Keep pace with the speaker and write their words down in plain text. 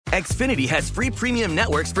Xfinity has free premium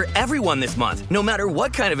networks for everyone this month, no matter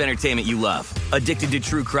what kind of entertainment you love. Addicted to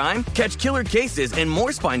true crime? Catch killer cases and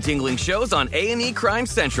more spine-tingling shows on A&E Crime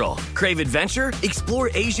Central. Crave adventure? Explore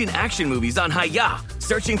Asian action movies on Hi-YAH.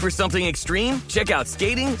 Searching for something extreme? Check out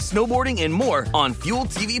skating, snowboarding, and more on Fuel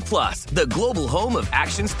TV Plus, the global home of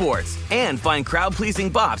action sports. And find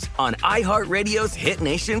crowd-pleasing bops on iHeartRadio's Hit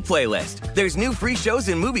Nation playlist. There's new free shows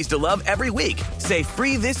and movies to love every week. Say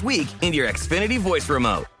free this week in your Xfinity voice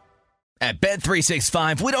remote. At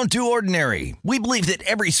Bet365, we don't do ordinary. We believe that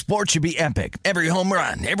every sport should be epic. Every home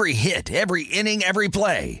run, every hit, every inning, every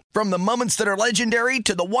play. From the moments that are legendary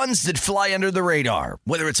to the ones that fly under the radar.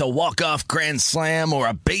 Whether it's a walk-off grand slam or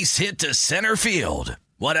a base hit to center field.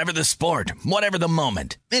 Whatever the sport, whatever the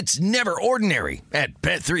moment. It's never ordinary at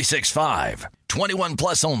Bet365. 21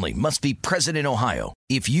 plus only. Must be present in Ohio.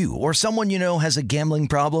 If you or someone you know has a gambling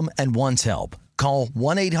problem and wants help, call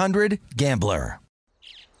 1-800-GAMBLER.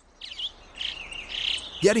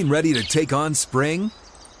 Getting ready to take on spring?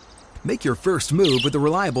 Make your first move with the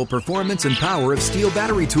reliable performance and power of Steel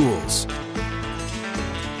battery tools.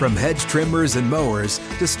 From hedge trimmers and mowers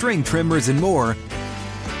to string trimmers and more,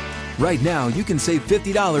 right now you can save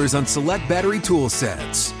 $50 on select battery tool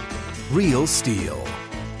sets. Real Steel.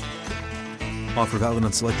 Offer valid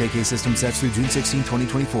on select AK system sets through June 16,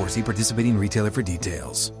 2024. See participating retailer for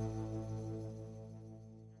details.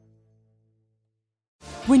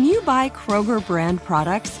 When you buy Kroger brand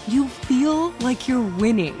products, you feel like you're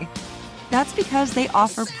winning. That's because they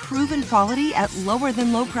offer proven quality at lower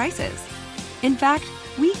than low prices. In fact,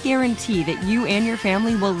 we guarantee that you and your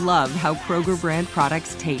family will love how Kroger brand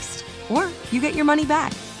products taste, or you get your money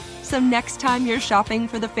back. So next time you're shopping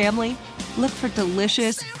for the family, look for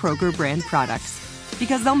delicious Kroger brand products,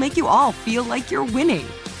 because they'll make you all feel like you're winning.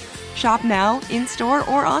 Shop now, in-store,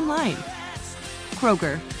 or online.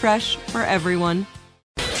 Kroger, fresh for everyone.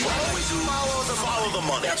 Follow the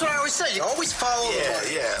money. That's what I always say. You always follow the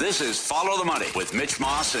money. Yeah. This is Follow the Money with Mitch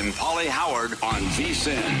Moss and Paulie Howard on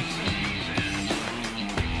VSiN.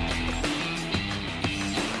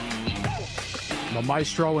 The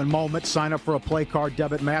Maestro and Moment. Sign up for a Play Card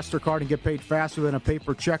debit MasterCard and get paid faster than a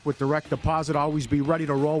paper check with direct deposit. Always be ready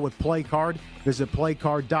to roll with Play Card. Visit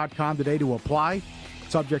playcard.com today to apply.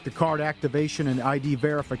 Subject to card activation and ID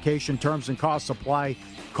verification. Terms and costs apply.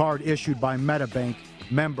 Card issued by MetaBank.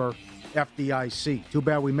 Member FDIC. Too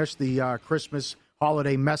bad we missed the Christmas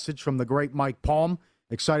holiday message from the great Mike Palm.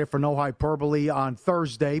 Excited for No Hyperbole on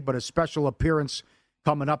Thursday, but a special appearance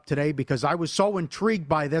coming up today because I was so intrigued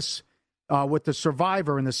by this with the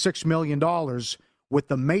Survivor and the $6 million with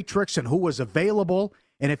the Matrix and who was available.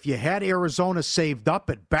 And if you had Arizona saved up,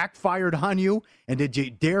 it backfired on you. And did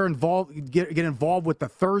you dare get involved with the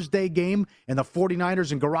Thursday game? And the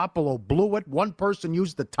 49ers and Garoppolo blew it. One person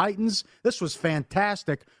used the Titans. This was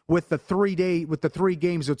fantastic with the 3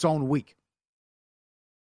 games its own week.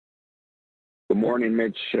 Good morning,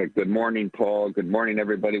 Mitch. Good morning, Paul. Good morning,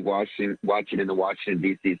 everybody watching in the Washington,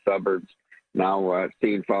 D.C. suburbs. Now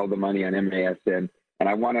seeing Follow the Money on MASN. And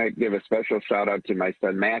I want to give a special shout-out to my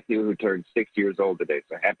son, Matthew, who turned 6 years old today.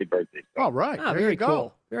 So happy birthday. Son. All right. There very you go.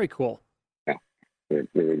 Cool. Very cool. Yeah,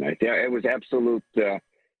 very nice. Yeah, it was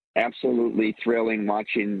absolutely thrilling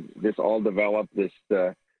watching this all develop, this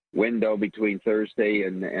window between Thursday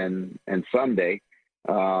and Sunday.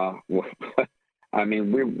 I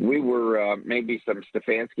mean, we were maybe some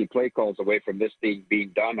Stefanski play calls away from this thing being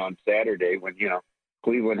done on Saturday when,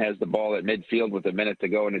 Cleveland has the ball at midfield with a minute to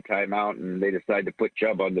go in a timeout, and they decide to put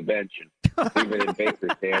Chubb on the bench and leave it in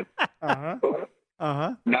Baker's hands.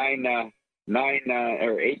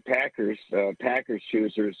 Eight Packers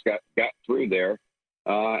choosers got through there.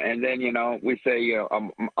 And then, we say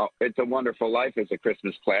It's a Wonderful Life is a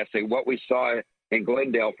Christmas classic. What we saw in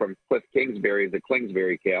Glendale from Cliff Kingsbury is a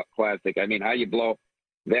Kingsbury classic. I mean, how you blow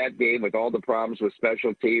that game with all the problems with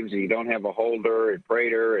special teams, and you don't have a holder and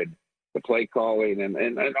Prater and the play calling and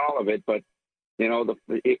all of it. But,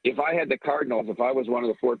 if I had the Cardinals, if I was one of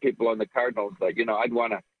the four people on the Cardinals, I'd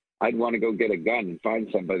want to go get a gun and find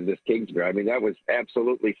somebody, this Kingsbury. I mean, that was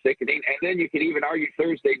absolutely sickening. And then you could even argue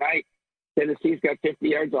Thursday night, Tennessee's got 50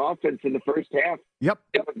 yards of offense in the first half. Yep.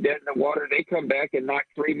 Dead in the water. They come back and knock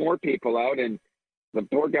three more people out. And the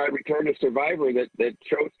poor guy returned a survivor that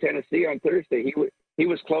chose Tennessee on Thursday. He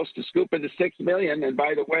was close to scooping the $6 million. And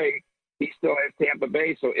by the way, he still has Tampa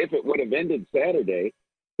Bay. So if it would have ended Saturday,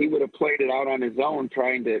 he would have played it out on his own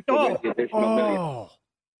trying to get the additional million.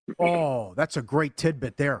 Oh, that's a great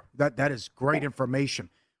tidbit there. That is great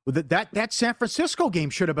information. That San Francisco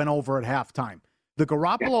game should have been over at halftime. The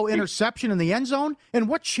Garoppolo interception in the end zone, and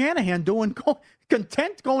what's Shanahan doing?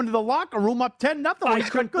 Content going to the locker room up 10-0. I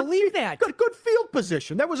couldn't believe that. Good field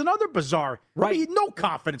position. That was another bizarre. Right. I mean, no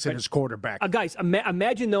confidence in his quarterback. Guys,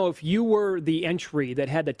 imagine though if you were the entry that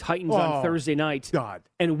had the Titans on Thursday night. God.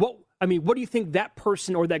 And what do you think that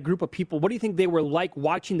person or that group of people? What do you think they were like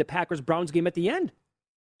watching the Packers-Browns game at the end?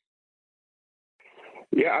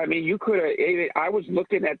 Yeah, I mean, you could have. I was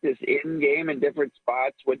looking at this in game in different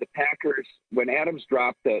spots when the Packers, when Adams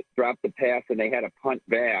dropped the pass and they had a punt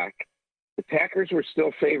back. The Packers were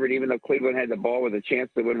still favored, even though Cleveland had the ball with a chance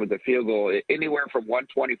to win with the field goal, anywhere from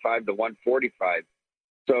 125 to 145.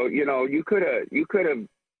 So you could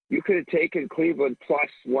have taken Cleveland plus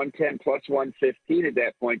 110, plus 115 at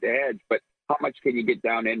that point to hedge. But how much can you get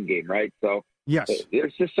down in game, right? So. Yes.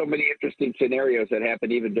 There's just so many interesting scenarios that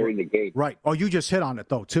happen even during the game. Right. Oh, you just hit on it,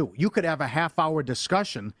 though, too. You could have a half-hour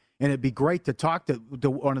discussion, and it'd be great to talk to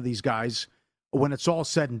one of these guys when it's all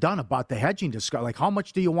said and done about the hedging discussion. Like, how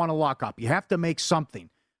much do you want to lock up? You have to make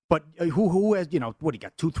something. But who has, what do you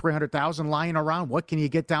got, 200,000-300,000 lying around? What can you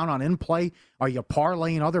get down on in play? Are you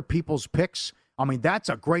parlaying other people's picks? I mean, that's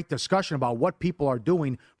a great discussion about what people are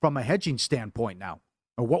doing from a hedging standpoint now.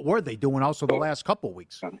 Or what were they doing also the last couple of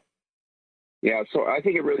weeks? Yeah, so I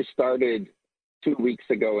think it really started 2 weeks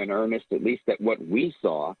ago in earnest, at least at what we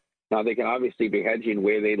saw. Now, they can obviously be hedging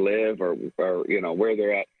where they live or where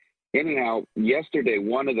they're at. Anyhow, yesterday,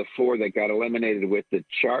 one of the four that got eliminated with the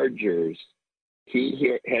Chargers,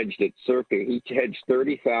 he hedged at circa. He hedged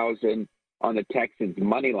 30,000 on the Texans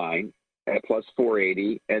money line at plus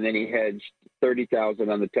 480, and then he hedged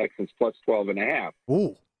 30,000 on the Texans plus 12.5.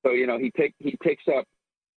 Ooh. So, he picks up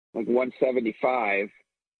like 175.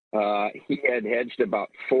 He had hedged about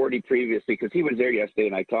 40 previously because he was there yesterday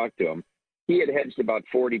and I talked to him. He had hedged about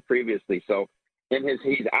 40 previously. So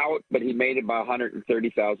he's out, but he made about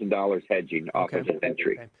 $130,000 hedging off of his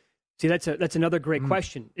entry. Okay. See, that's another great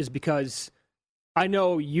question, is because I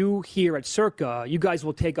know you here at Circa, you guys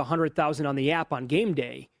will take 100,000 on the app on game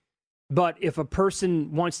day. But if a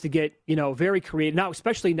person wants to get, very creative now,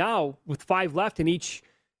 especially now with 5 left and each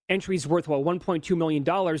entry is worth, $1.2 million,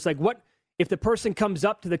 like what? If the person comes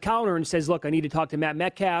up to the counter and says, look, I need to talk to Matt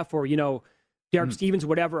Metcalf or, Derek Stevens,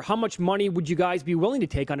 whatever, how much money would you guys be willing to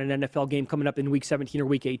take on an NFL game coming up in Week 17 or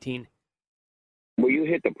Week 18? Well, you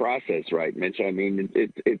hit the process right, Mitch. I mean,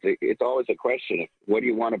 it's always a question of what do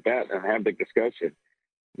you want to bet and have the discussion.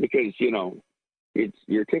 Because,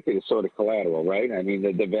 your ticket is sort of collateral, right? I mean,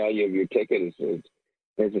 the value of your ticket is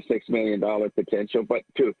there's a $6 million potential. But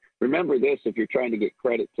to remember this, if you're trying to get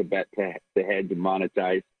credit to bet to hedge and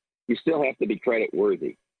monetize, you still have to be credit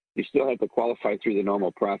worthy. You still have to qualify through the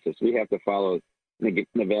normal process. We have to follow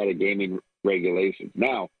Nevada gaming regulations.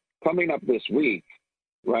 Now, coming up this week,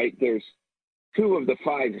 right, there's 2 of the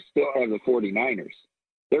 5 still have the 49ers.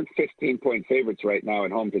 They're 15-point favorites right now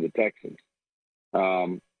at home to the Texans.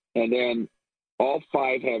 And then all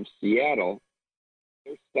 5 have Seattle.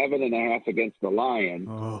 They're 7.5 against the Lions.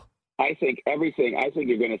 Oh. I think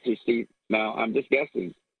you're going to see, now I'm just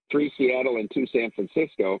guessing, 3 Seattle and 2 San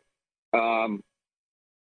Francisco. The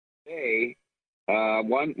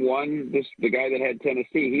guy that had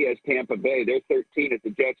Tennessee, he has Tampa Bay. They're 13 at the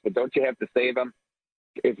Jets, but don't you have to save them?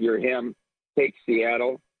 If you're him, take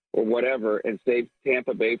Seattle or whatever and save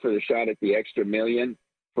Tampa Bay for the shot at the extra $1 million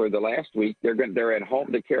for the last week. They're at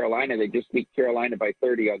home to Carolina. They just beat Carolina by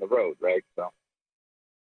 30 on the road, right? So.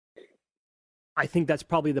 I think that's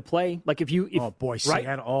probably the play. Like oh boy, right?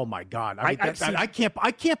 Seattle! Oh my God! I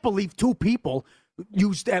can't believe 2 people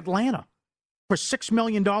used Atlanta for $6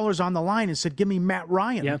 million on the line and said, "Give me Matt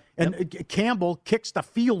Ryan." Yeah. And Campbell kicks the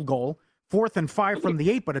field goal, 4th and 5 from the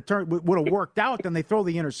 8, but it would have worked out. Then they throw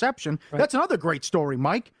the interception. Right. That's another great story,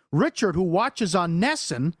 Mike. Richard, who watches on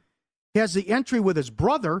Nesson, has the entry with his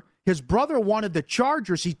brother. His brother wanted the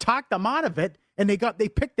Chargers. He talked them out of it, and they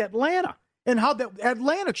picked Atlanta. And how that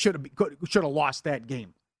Atlanta should have lost that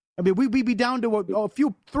game. I mean, we'd be down to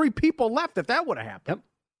 3 people left if that would have happened.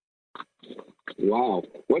 Yep. Wow.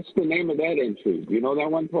 What's the name of that entry? Do you know that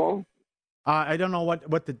one, Paul? I don't know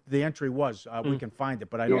what the entry was. We can find it,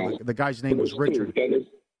 but I know the guy's name was Richard,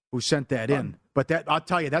 who sent that in. But I'll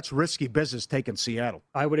tell you, that's risky business taking Seattle.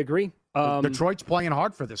 I would agree. Detroit's playing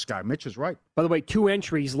hard for this guy. Mitch is right. By the way, 2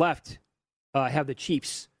 entries left have the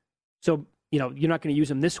Chiefs. So, you're not going to use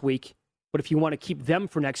them this week. But if you want to keep them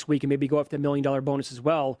for next week and maybe go after $1 million bonus as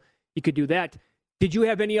well, you could do that. Did you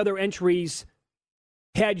have any other entries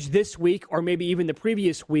hedged this week or maybe even the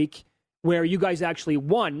previous week where you guys actually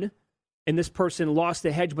won and this person lost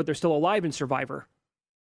the hedge but they're still alive in Survivor?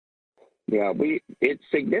 Yeah, it's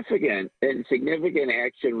significant, and significant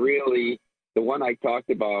action really the one I talked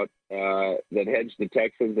about that hedged the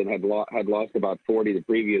Texans and had lost about 40 the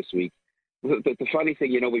previous week. The funny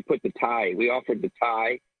thing, we put the tie. We offered the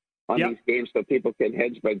tie on these games so people can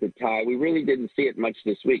hedge by the tie. We really didn't see it much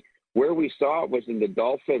this week. Where we saw it was in the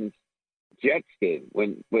Dolphins-Jets game.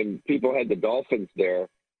 When people had the Dolphins there,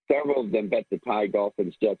 several of them bet the tie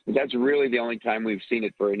Dolphins-Jets. But that's really the only time we've seen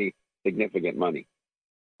it for any significant money.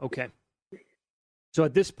 Okay. So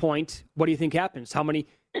at this point, what do you think happens? How many?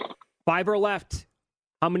 5 are left.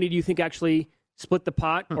 How many do you think actually split the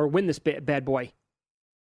pot or win this bad boy?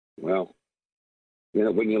 Well,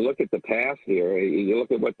 when you look at the path here, you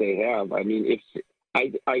look at what they have. I mean,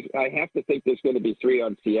 I have to think there's going to be 3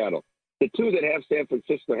 on Seattle. The 2 that have San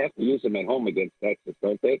Francisco have to use them at home against Texas,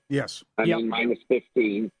 don't they? Yes. I mean, minus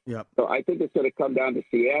 15. Yep. So I think it's going to come down to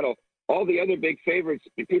Seattle. All the other big favorites,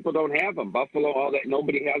 people don't have them. Buffalo, all that,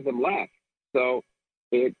 nobody has them left. So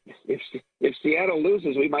if Seattle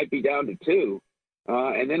loses, we might be down to 2.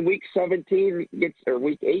 And then week 17 or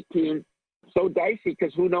week 18, so dicey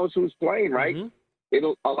because who knows who's playing, right? Mm-hmm.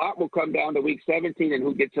 A lot will come down to week 17 and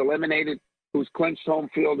who gets eliminated, who's clinched home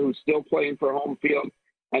field, who's still playing for home field.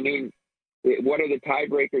 I mean, what are the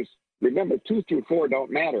tiebreakers? Remember, 2 through 4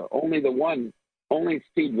 don't matter. Only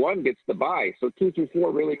seed 1 gets the bye. So 2 through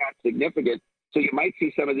 4 really not significant. So you might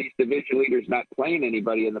see some of these division leaders not playing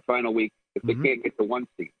anybody in the final week if they can't get the 1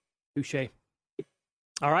 seed. Touche.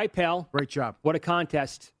 All right, pal. Great job. What a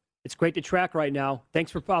contest. It's great to track right now.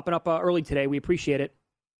 Thanks for popping up early today. We appreciate it.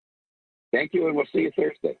 Thank you, and we'll see you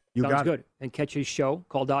Thursday. Sounds good. And catch his show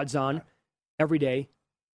called Odds On every day.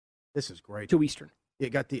 This is great. 2 Eastern. You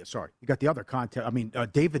got the other contest. I mean,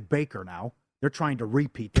 David Baker now. They're trying to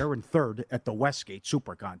repeat. They're in 3rd at the Westgate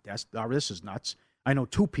Super Contest. This is nuts. I know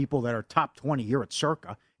 2 people that are top 20 here at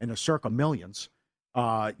Circa in the Circa Millions.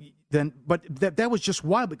 But that was just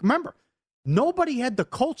wild. Remember, nobody had the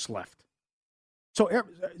Colts left,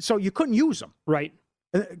 so you couldn't use them. Right.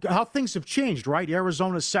 How things have changed, right?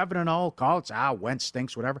 Arizona's 7-0. Colts, Wentz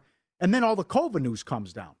stinks, whatever. And then all the COVID news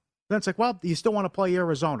comes down. Then it's like, well, do you still want to play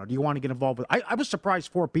Arizona? Do you want to get involved with? I was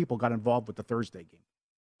surprised 4 people got involved with the Thursday game.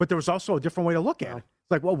 But there was also a different way to look at it.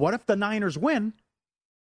 It's like, well, what if the Niners win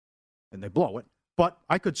and they blow it? But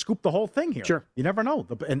I could scoop the whole thing here. Sure. You never know.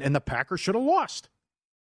 And the Packers should have lost.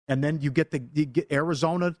 And then you get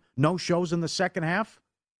Arizona no-shows in the second half.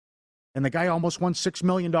 And the guy almost won $6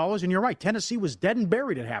 million. And you're right. Tennessee was dead and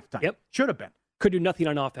buried at halftime. Yep. Should have been. Could do nothing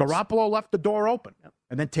on offense. Garoppolo left the door open. Yep.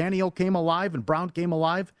 And then Tannehill came alive and Brown came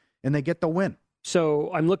alive. And they get the win.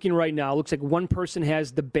 So I'm looking right now. It looks like one person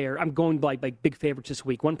has the Bears. I'm going by like big favorites this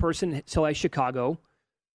week. One person still has Chicago.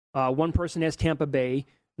 One person has Tampa Bay.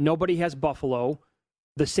 Nobody has Buffalo.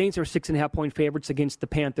 The Saints are 6.5-point favorites against the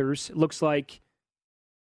Panthers. It looks like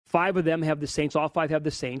 5 of them have the Saints. All 5 have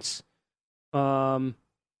the Saints. Nobody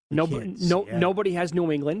has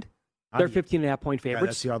New England. They're 15.5-point favorites. Yeah,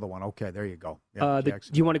 that's the other one. Okay, there you go. Yeah, do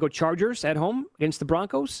you want to go Chargers at home against the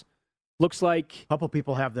Broncos? Looks like a couple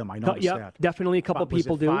people have them. I noticed that. Definitely a couple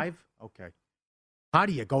people do. 5? Okay. How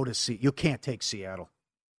do you go to Seattle? You can't take Seattle.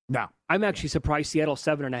 No. I'm actually surprised Seattle's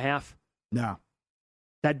 7.5. No.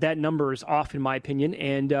 That number is off, in my opinion,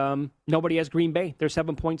 and nobody has Green Bay. They're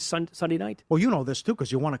 7 points Sunday night. Well, you know this, too,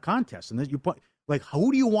 because you won a contest. And then you put, like,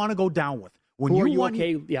 who do you want to go down with? When who you won,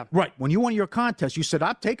 yeah. Right. When you won your contest, you said,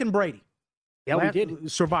 I'm taking Brady. Yeah, we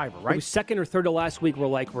did. Survivor, right? It was second or third to last week.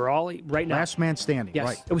 We're all right now. Last man standing, yes.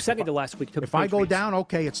 Right. It was second to last week. If I go down,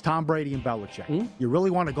 okay, it's Tom Brady and Belichick. Mm-hmm. You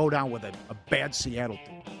really want to go down with a bad Seattle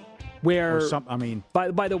team.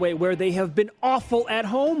 By the way, where they have been awful at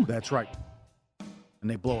home. That's right. And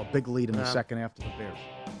they blow a big lead in the second half to the Bears.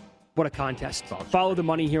 What a contest. Follow the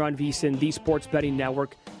money here on VSiN, the Sports Betting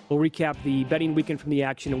Network. We'll recap the betting weekend from the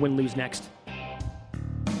action and win-lose next.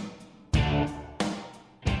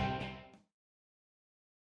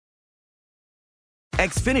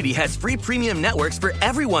 Xfinity has free premium networks for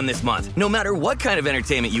everyone this month, no matter what kind of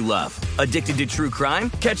entertainment you love. Addicted to true crime?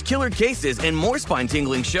 Catch killer cases and more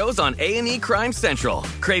spine-tingling shows on A&E Crime Central.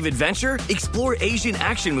 Crave adventure? Explore Asian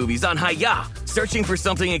action movies on Hi-YAH. Searching for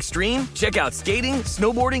something extreme? Check out skating,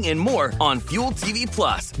 snowboarding, and more on Fuel TV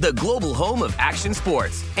Plus, the global home of action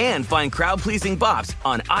sports. And find crowd-pleasing bops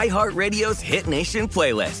on iHeartRadio's Hit Nation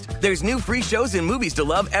playlist. There's new free shows and movies to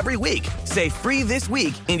love every week. Say free this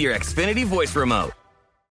week in your Xfinity voice remote.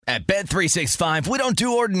 At Bet365, we don't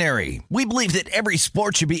do ordinary. We believe that every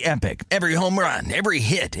sport should be epic. Every home run, every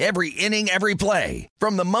hit, every inning, every play.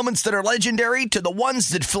 From the moments that are legendary to the ones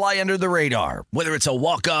that fly under the radar. Whether it's a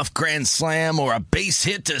walk-off grand slam or a base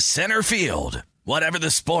hit to center field. Whatever the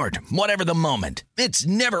sport, whatever the moment. It's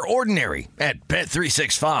never ordinary at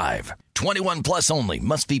Bet365. 21 plus only.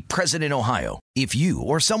 Must be present in Ohio. If you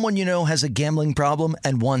or someone you know has a gambling problem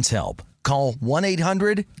and wants help, call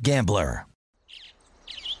 1-800-GAMBLER.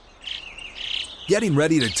 Getting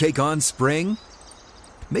ready to take on spring?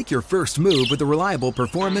 Make your first move with the reliable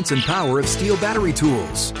performance and power of Steel battery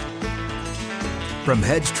tools. From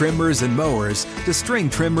hedge trimmers and mowers to string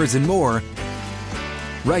trimmers and more,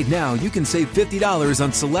 right now you can save $50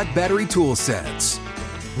 on select battery tool sets.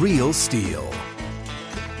 Real Steel.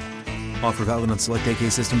 Offer valid on select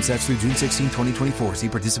AK system sets through June 16, 2024. See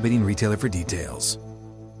participating retailer for details.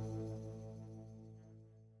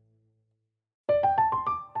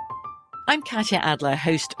 I'm Katya Adler,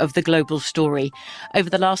 host of The Global Story. Over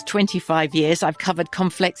the last 25 years, I've covered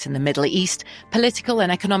conflicts in the Middle East, political and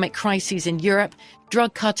economic crises in Europe,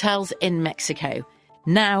 drug cartels in Mexico.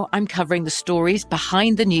 Now I'm covering the stories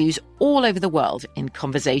behind the news all over the world in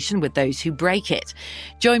conversation with those who break it.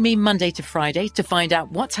 Join me Monday to Friday to find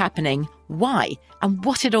out what's happening, why, and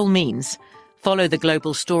what it all means. Follow The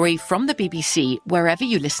Global Story from the BBC wherever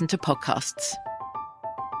you listen to podcasts.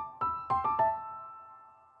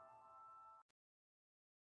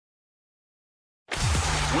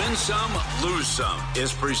 Win Some, Lose Some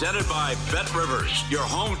is presented by BetRivers, your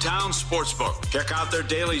hometown sportsbook. Check out their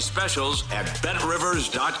daily specials at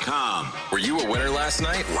BetRivers.com. Were you a winner last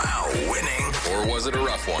night? Wow, winning. Or was it a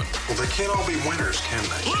rough one? Well, they can't all be winners, can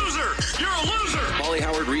they? Loser! You're a loser! Paulie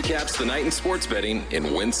Howard recaps the night in sports betting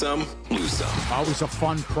in Win Some, Lose Some. Always a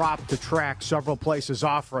fun prop to track. Several places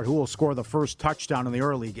offer it. Who will score the first touchdown in the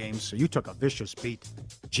early games? So you took a vicious beat.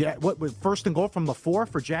 What, first and goal from the 4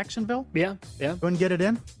 for Jacksonville? Yeah. Couldn't get it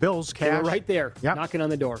in. Bills cash. They were right there, knocking on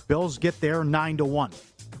the door. Bills get there 9-1.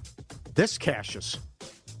 This cashes.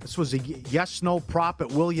 This was a yes/no prop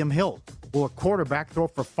at William Hill. Will a quarterback throw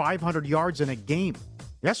for 500 yards in a game?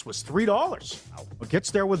 Yes was $3. It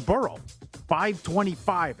gets there with Burrow.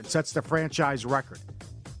 525 and sets the franchise record.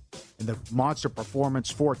 In the monster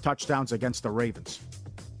performance, 4 touchdowns against the Ravens.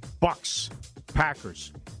 Bucks,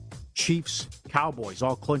 Packers, Chiefs, Cowboys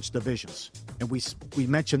all clinched divisions. And we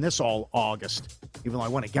mentioned this all August, even though I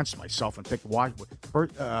went against myself and picked Washington.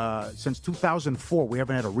 Since 2004, we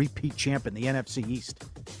haven't had a repeat champ in the NFC East.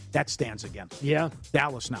 That stands again. Yeah.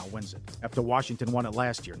 Dallas now wins it after Washington won it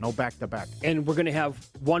last year. No back-to-back. And we're going to have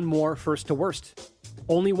one more first to worst.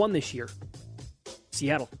 Only one this year.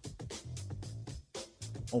 Seattle.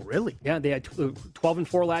 Oh, really? Yeah, they had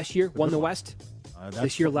 12-4 last year, won the West.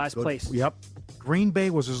 This year, last place. Yep. Green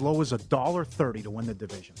Bay was as low as $1.30 to win the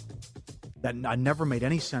division. That never made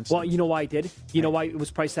any sense. Well, you know why it did? You know why it was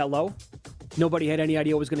priced that low? Nobody had any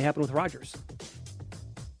idea what was going to happen with Rodgers.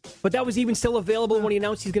 But that was even still available when he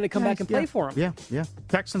announced he's going to come back and play for him. Yeah.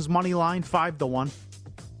 Texans money line 5-1.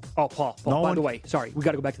 Oh, Paul, by the way, sorry, we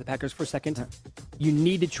got to go back to the Packers for a second. You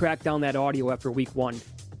need to track down that audio after week 1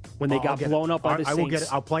 when they got blown up by the Saints. I will get it.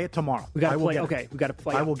 I'll play it tomorrow. We got to play. Okay, we got to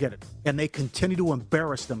play. I will get it. And they continue to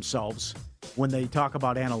embarrass themselves when they talk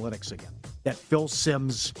about analytics again. That Phil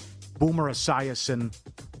Simms, Boomer Esiason,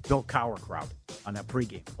 Bill Cowher crowd on that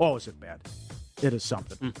pregame. Oh, is it bad? It is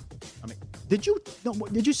something. I mean, did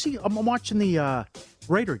you see? I'm watching the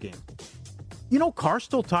Raider game. You know, Carr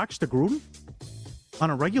still talks to Gruden on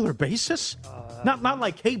a regular basis. Not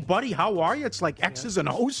like, hey, buddy, how are you? It's like X's and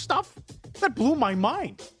O's stuff. That blew my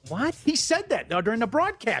mind. What? He said that during the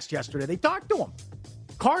broadcast yesterday. They talked to him.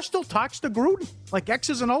 Carr still talks to Gruden like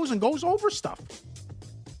X's and O's and goes over stuff.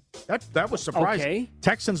 That was surprising. Okay.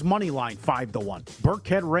 Texans money line 5-1.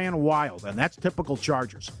 Burkhead ran wild, and that's typical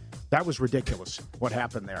Chargers. That was ridiculous what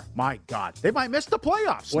happened there. My God. They might miss the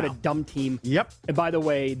playoffs What now. a dumb team. Yep. And by the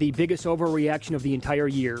way, the biggest overreaction of the entire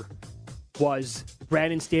year was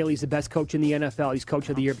Brandon Staley's the best coach in the NFL. He's coach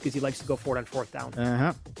of the year because he likes to go for it on fourth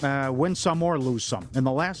down. Win some or lose some. In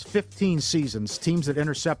the last 15 seasons, teams that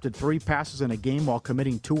intercepted 3 passes in a game while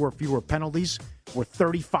committing 2 or fewer penalties were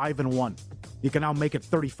 35-1. You can now make it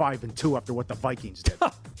 35-2 after what the Vikings did.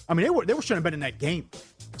 I mean, they shouldn't have been in that game.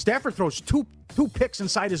 Stafford throws two picks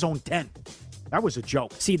inside his own 10. That was a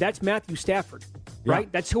joke. See, that's Matthew Stafford, right? Yeah.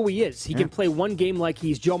 That's who he is. He can play one game like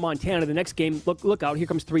he's Joe Montana. The next game, look out, here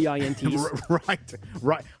comes 3 INTs.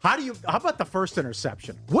 Right. How about the first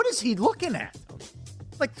interception? What is he looking at?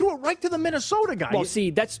 Like, threw it right to the Minnesota guy. Well,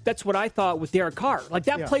 see, that's what I thought with Derek Carr. Like,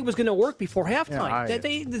 that play was going to work before halftime.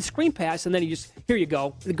 The screen pass, and then here you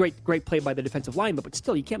go. The great play by the defensive lineman, but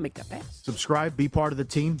still, you can't make that pass. Subscribe, be part of the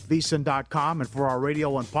team, VSiN.com, and for our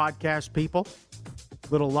radio and podcast people,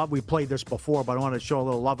 Little love. We played this before, but I wanted to show a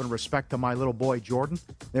little love and respect to my little boy, Jordan.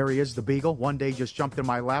 There he is, the Beagle. One day just jumped in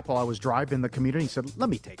my lap while I was driving the community. He said, let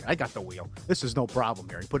me take it. I got the wheel. This is no problem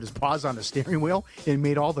here. He put his paws on the steering wheel and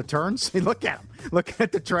made all the turns. Hey, look at him. Look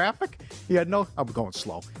at the traffic. He had no, I'm going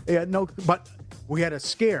slow. He had no, but we had a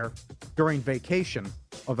scare during vacation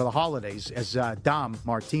over the holidays as Dom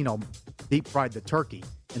Martino deep-fried the turkey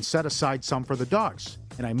and set aside some for the dogs.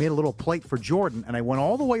 And I made a little plate for Jordan, and I went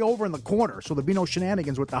all the way over in the corner so there'd be no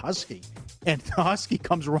shenanigans with the Husky. And the Husky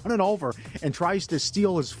comes running over and tries to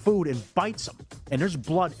steal his food and bites him. And there's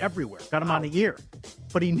blood everywhere. Got him on the ear.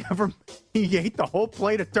 But he ate the whole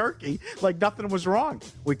plate of turkey like nothing was wrong.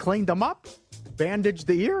 We cleaned him up, bandaged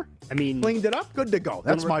the ear. Cleaned it up, good to go.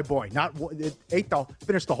 That's my boy.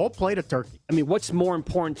 Finished the whole plate of turkey. I mean, what's more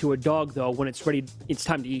important to a dog, though, when it's ready, it's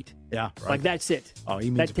time to eat? Yeah, right. Like, that's it. Oh, he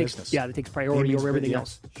means business. Yeah, that takes priority over everything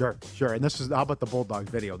else. Sure. And this is, how about the Bulldog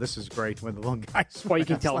video? This is great when the little guy's... Well, you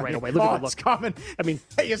can tell right away. Look at the look. It's coming. I mean,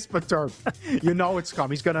 he is perturbed. You know it's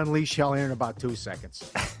coming. He's going to unleash hell here in about 2 seconds.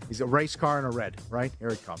 He's a race car in a red, right? Here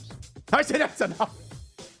it comes. I said that's enough.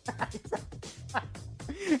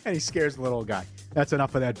 And he scares the little guy. That's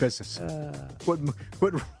enough of that business.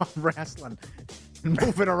 Quit wrestling and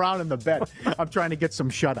moving around in the bed. I'm trying to get some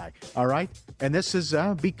shut-eye, all right? And this is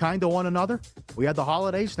be kind to one another. We had the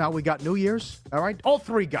holidays. Now we got New Year's, all right? All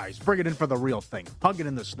three guys bring it in for the real thing. Hugging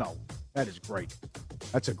in the snow. That is great.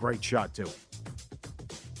 That's a great shot, too.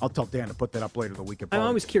 I'll tell Dan to put that up later the week. I'm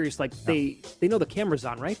always curious. Like, they know the camera's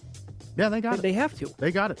on, right? Yeah, they got it. They have to.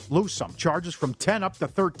 They got it. Lose some. Charges from 10 up to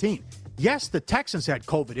 13. Yes, the Texans had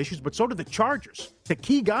COVID issues, but so did the Chargers. The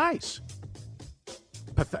key guys.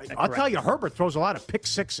 I'll tell you, Herbert throws a lot of pick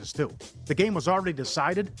sixes, too. The game was already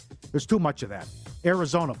decided. There's too much of that.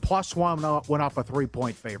 Arizona +1 went off a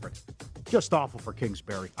 3-point favorite. Just awful for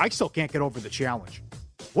Kingsbury. I still can't get over the challenge.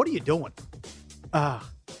 What are you doing?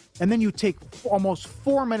 And then you take almost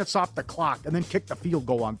 4 minutes off the clock and then kick the field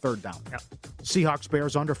goal on third down. Yeah. Seahawks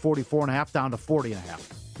Bears under 44.5 down to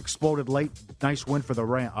 40.5. Exploded late. Nice win for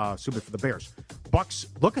the Bears. Bucks,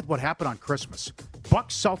 look at what happened on Christmas.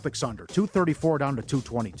 Bucks Celtics under 234 down to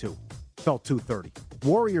 222. Fell 230.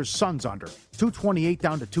 Warriors Suns under 228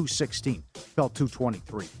 down to 216. Fell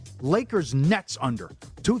 223. Lakers Nets under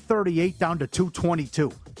 238 down to 222.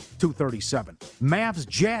 237. Mavs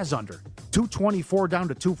Jazz under 224 down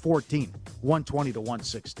to 214. 120 to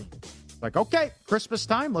 116. Like, okay, Christmas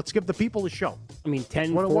time, let's give the people a show. I mean,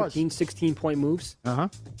 10, 14, 16-point moves. Uh-huh.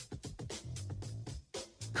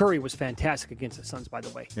 Curry was fantastic against the Suns, by the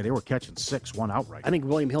way. Yeah, they were catching 6, one outright. I think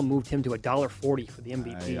William Hill moved him to $1.40 for the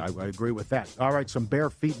MVP. I agree with that. All right, some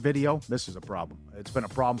bare feet video. This is a problem. It's been a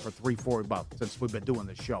problem for 3-4 since we've been doing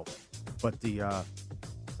this show. But to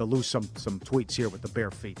lose some tweets here with the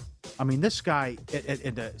bare feet. I mean, this guy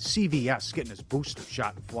at the CVS getting his booster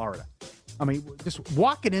shot in Florida. I mean, just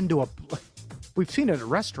walking into we've seen it at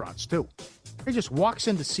restaurants, too. He just walks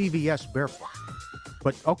into CVS barefoot.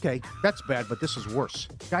 But, okay, that's bad, but this is worse.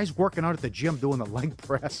 Guy's working out at the gym doing the leg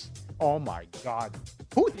press. Oh, my God.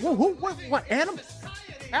 What, Adam?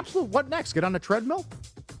 Absolute, what next? Get on the treadmill?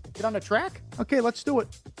 Get on the track? Okay, let's do it.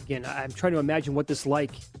 Again, I'm trying to imagine what this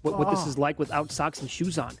what this is like without socks and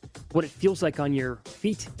shoes on. What it feels like on your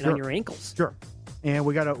feet and on your ankles. Sure. And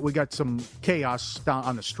we got some chaos down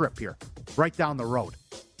on the strip here, right down the road.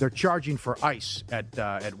 They're charging for ice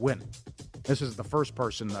at Wynn. This is the first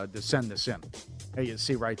person to send this in. Hey, you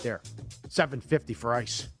see right there, $7.50 for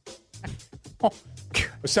ice. $7,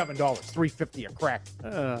 $3.50 a crack.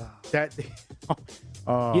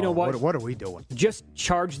 You know what? What are we doing? Just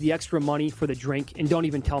charge the extra money for the drink, and don't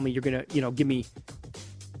even tell me you're gonna, give me.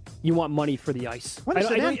 You want money for the ice.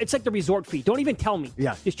 It's like the resort fee. Don't even tell me.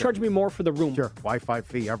 Yeah. Just charge me more for the room. Sure. Wi-Fi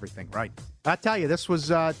fee, everything. Right. I tell you, this was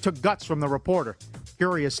took guts from the reporter.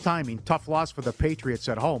 Curious timing. Tough loss for the Patriots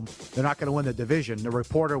at home. They're not going to win the division. The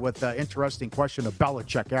reporter with an interesting question of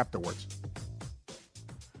Belichick afterwards.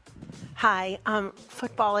 Hi.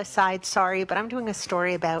 Football aside, sorry, but I'm doing a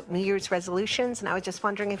story about New Year's resolutions, and I was just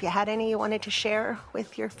wondering if you had any you wanted to share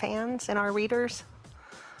with your fans and our readers.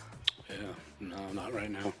 Yeah. No, not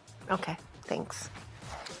right now. Okay, thanks.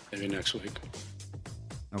 Maybe next week.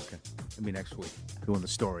 Okay, maybe next week. Doing the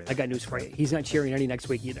story. I got news for you. He's not cheering any next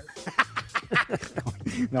week either.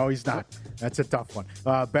 No, he's not. That's a tough one.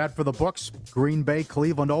 Bad for the books. Green Bay,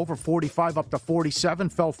 Cleveland over 45 up to 47,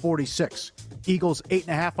 fell 46. Eagles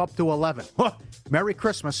 8.5 up to 11. Merry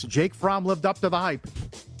Christmas. Jake Fromm lived up to the hype.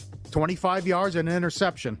 25 yards and an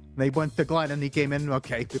interception. They went to Glenn and he came in,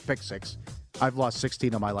 okay, pick 6. I've lost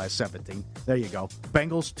 16 of my last 17. There you go.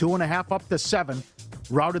 Bengals 2.5 up to 7.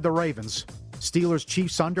 Routed the Ravens. Steelers,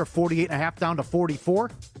 Chiefs under 48.5 down to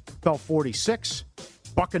 44. Fell 46.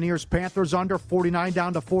 Buccaneers, Panthers under, 49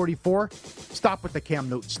 down to 44. Stop with the Cam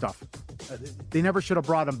Newton stuff. They never should have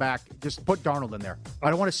brought him back. Just put Darnold in there. I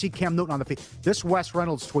don't want to see Cam Newton on the field. This Wes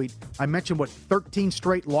Reynolds tweet, I mentioned, 13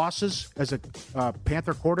 straight losses as a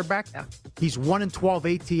Panther quarterback? Yeah. He's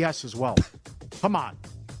 1-12 ATS as well. Come on.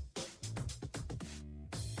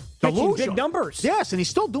 Big numbers. Yes, and he's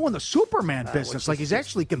still doing the Superman business. Like he's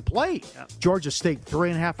actually can play. Yeah. Georgia State,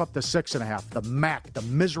 3.5 up to 6.5. The MAC, the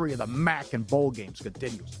misery of the MAC in bowl games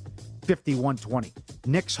continues. 51-20.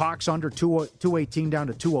 Knicks, Hawks under 218 down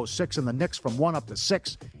to 206, and the Knicks from 1 up to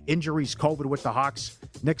 6. Injuries, COVID with the Hawks.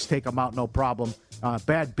 Knicks take them out, no problem.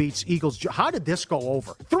 Bad beats, Eagles. How did this go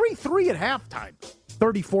over? 3-3 at halftime.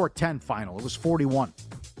 34-10 final. It was 41.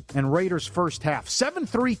 And Raiders first half.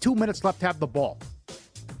 7-3, 2 minutes left to have the ball.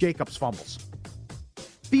 Jacobs fumbles.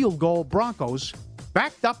 Field goal, Broncos.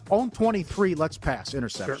 Backed up, own 23, let's pass.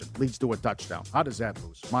 Interception. Sure. Leads to a touchdown. How does that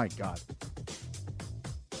lose? My God.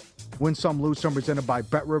 Win some, lose some, presented by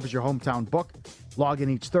BetRivers, your hometown book. Log in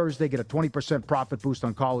each Thursday, get a 20% profit boost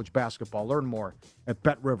on college basketball. Learn more at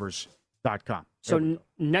BetRivers.com. So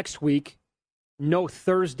next week, no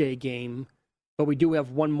Thursday game, but we do have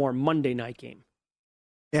one more Monday night game.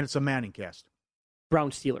 And it's a Manning cast.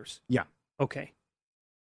 Browns Steelers. Yeah. Okay.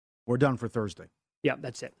 We're done for Thursday. Yeah,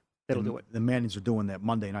 that's it. That'll do it. The Mannings are doing that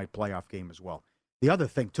Monday night playoff game as well. The other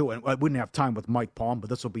thing, too, and I wouldn't have time with Mike Palm, but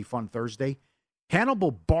this will be fun Thursday.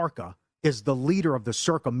 Hannibal Barca is the leader of the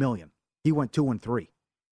Circa Million. He went 2-3.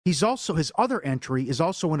 He's also, his other entry is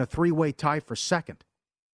also in a 3-way tie for second.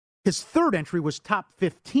 His third entry was top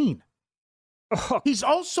 15. Oh. He's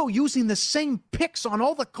also using the same picks on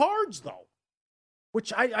all the cards, though,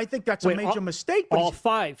 which I think that's a major mistake. But all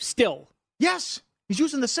 5 still. Yes. He's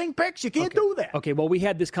using the same picks. You can't do that. Okay, well, we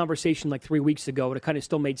had this conversation like 3 weeks ago, and it kind of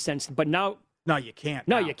still made sense. But now... No, you can't.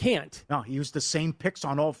 No, you can't. No, he used the same picks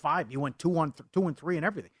on all 5. He went 2-3 and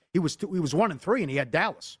everything. He was 1-3, and he had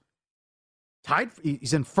Dallas.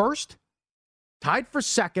 He's in first, tied for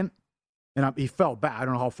second, and he fell back. I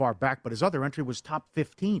don't know how far back, but his other entry was top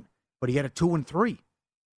 15. But he had a 2-3.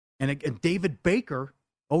 And David Baker,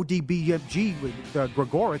 ODBG, with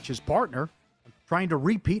Gregorich, his partner, trying to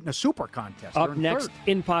repeat in a super contest. Up next,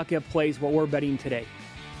 In Pocket plays what we're betting today.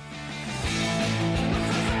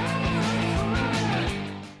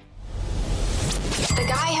 The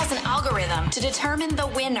guy has an algorithm to determine the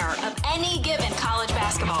winner of any given college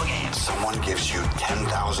basketball game. Someone gives you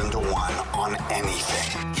 10,000 to 1 on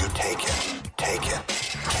anything. You take it. Take it.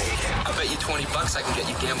 Take it. I'll bet you $20 I can get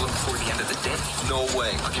you gambling before the end of the day. No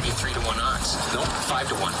way. I'll give you 3-1 odds. Nope.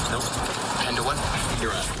 5-1. Nope. 10-1.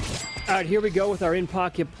 You're on. All right, here we go with our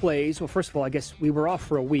in-pocket plays. Well, first of all, I guess we were off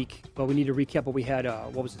for a week, but we need to recap what we had.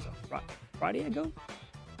 What was this? Friday ago?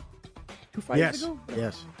 2 Fridays ago?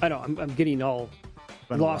 Yes. I know. I'm getting all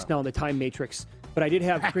lost now in the time matrix. But I did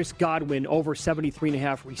have Chris Godwin over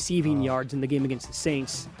 73.5 receiving yards in the game against the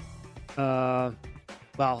Saints. Well,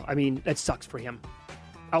 I mean, that sucks for him.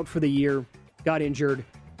 Out for the year, got injured.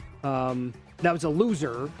 That was a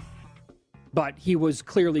loser, but he was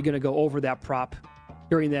clearly going to go over that prop.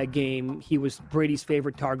 During that game, he was Brady's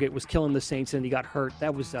favorite target, was killing the Saints, and he got hurt.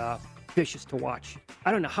 That was vicious to watch.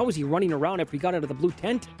 I don't know. How was he running around after he got out of the blue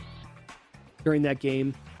tent during that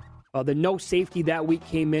game? The no safety that week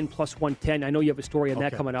came in, plus 110. I know you have a story on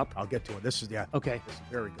that coming up. I'll get to it. This is okay. This is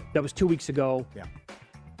very good. That was 2 weeks ago. Yeah.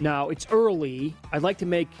 Now, it's early. I'd like to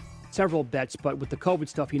make several bets, but with the COVID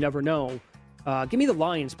stuff, you never know. Give me the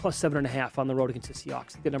Lions, plus 7.5 on the road against the Seahawks.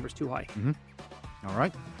 I think the number's too high. Mm-hmm. All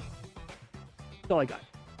right. That's all I got.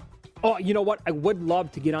 Oh, you know what? I would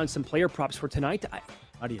love to get on some player props for tonight.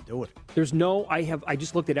 How do you do it? I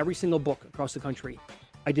just looked at every single book across the country.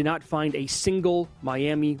 I did not find a single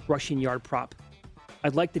Miami rushing yard prop.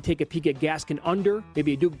 I'd like to take a peek at Gaskin under,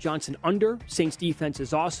 maybe a Duke Johnson under. Saints defense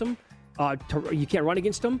is awesome. You can't run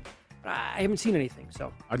against them. I haven't seen anything.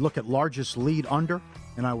 So I'd look at largest lead under,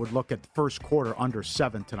 and I would look at first quarter under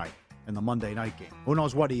 7 tonight in the Monday night game. Who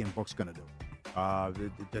knows what Ian Book's going to do?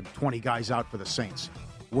 The 20 guys out for the Saints.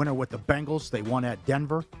 Winner with the Bengals. They won at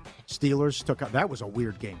Denver. Steelers took out. That was a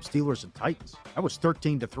weird game. Steelers and Titans. That was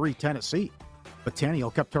 13-3 Tennessee. But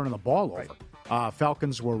Tannehill kept turning the ball over. Right.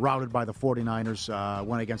 Falcons were routed by the 49ers.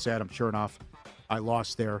 Went against Adam Chernoff. I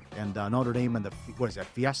lost there. And Notre Dame and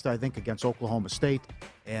Fiesta, I think, against Oklahoma State.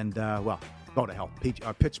 And, go to hell.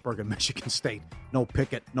 Pittsburgh and Michigan State. No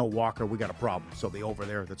Pickett, no Walker. We got a problem. So the over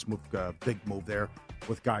there, that's big move there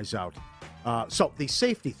with guys out. So the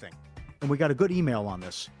safety thing. And we got a good email on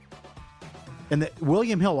this. And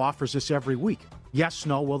William Hill offers this every week. Yes,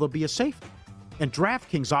 no, will there be a safety? And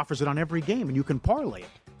DraftKings offers it on every game, and you can parlay it.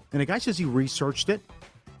 And the guy says he researched it,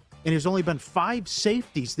 and there's only been 5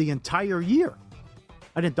 safeties the entire year.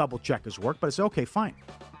 I didn't double check his work, but I said, okay, fine.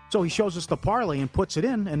 So he shows us the parlay and puts it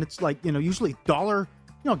in, and it's like, usually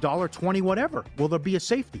 $1.20, whatever. Will there be a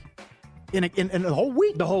safety in the whole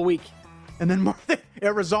week? The whole week. And then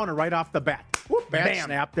Arizona right off the bat. Whoop, bad Bam.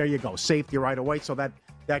 snap. There you go. Safety right away. So that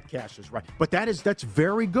cashes right. But that's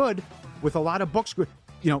very good with a lot of books.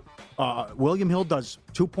 William Hill does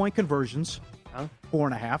 2-point conversions,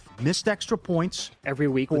 4.5. Missed extra points every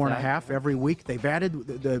week. 4.5 every week. They've added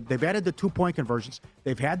the 2-point conversions.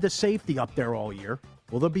 They've had the safety up there all year.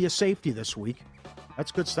 Will there be a safety this week?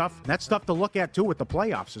 That's good stuff. And that's stuff to look at too with the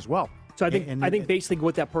playoffs as well. So I think basically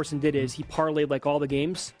what that person did is he parlayed like all the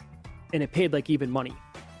games, and it paid like even money.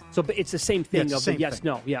 So it's the same thing Yeah, of the yes,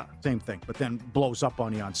 no, yeah. Same thing, but then blows up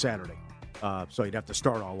on you on Saturday. So you'd have to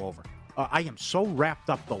start all over. I am so wrapped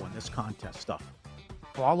up, though, in this contest stuff.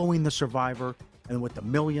 Following the Survivor and with the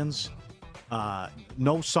millions,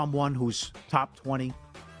 know someone who's top 20.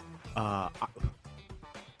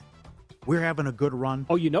 We're having a good run.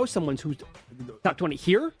 Oh, you know someone who's top 20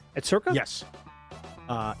 here at Circa? Yes.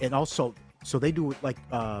 And also, so they do like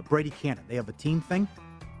Brady Cannon. They have a team thing.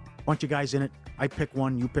 Bunch of guys in it. I pick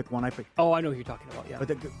one, you pick one, I pick. Oh, I know who you're talking about, yeah. But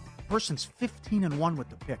the person's 15-1 with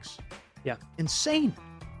the picks. Yeah. Insane.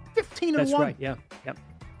 15-1. That's right, yeah.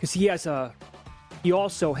 Because he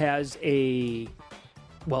also has an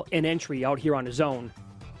entry out here on his own,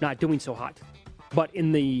 not doing so hot. But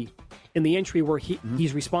in the entry where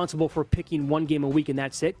he's responsible for picking one game a week and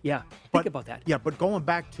that's it, think about that. Yeah, but going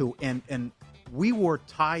back to, and we were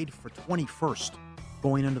tied for 21st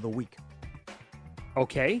going into the week.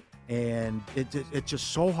 Okay. And it's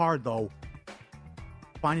just so hard, though,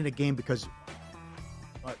 finding a game because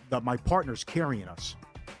my partner's carrying us.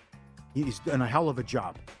 He's done a hell of a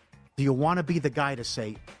job. Do you want to be the guy to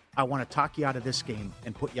say, I want to talk you out of this game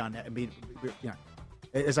and put you on that? I mean,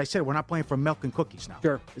 as I said, we're not playing for milk and cookies now.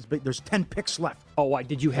 Sure. There's 10 picks left. Oh, why?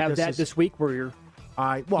 Did you have this week where you're...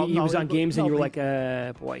 he was on games and you were like,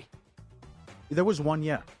 boy. There was one,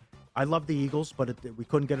 yeah. I love the Eagles, but we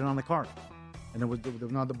couldn't get it on the card. And there was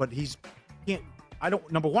another, but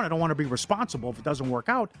number one, I don't want to be responsible if it doesn't work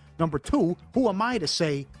out. Number two, who am I to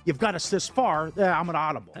say you've got us this far? I'm an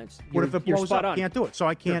audible. What if it blows up? I can't do it. So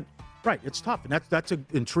I can't. Sure. Right, it's tough, and that's an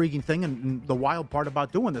intriguing thing. And the wild part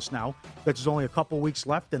about doing this now, that there's only a couple weeks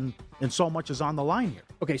left, and so much is on the line here.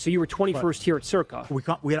 Okay, so you were 21st here at Circa.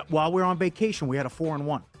 While we were on vacation, we had a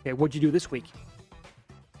 4-1. Okay, what'd you do this week?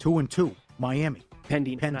 2-2, Miami.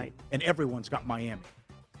 Pending tonight, and everyone's got Miami.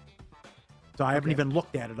 So I haven't even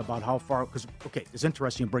looked at it about how far, because, it's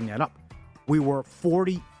interesting you bring that up. We were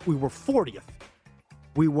 40th.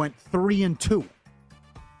 We went 3-2,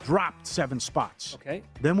 dropped 7 spots. Okay.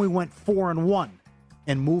 Then we went 4-1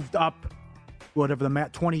 and moved up,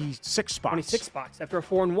 26 spots. 26 spots after a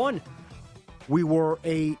 4-1. We were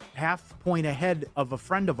a half point ahead of a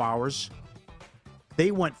friend of ours.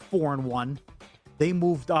 They went 4-1. They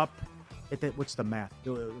moved up. What's the math?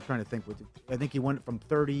 I'm trying to think. I think he went from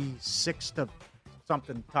 36 to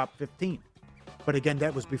something top 15. But again,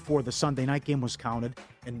 that was before the Sunday night game was counted,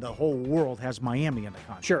 and the whole world has Miami in the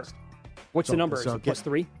contest. Sure. What's the number? Is it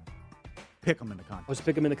 +3? Pick them in the contest. Was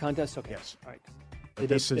pick them in the contest? Okay. Yes. All right. Did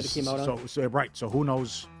it came out on? Right. So who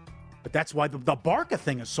knows? But that's why the Barca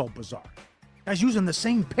thing is so bizarre. Guy's using the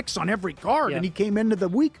same picks on every card, and he came into the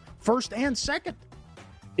week first and second.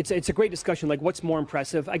 It's a great discussion. Like, what's more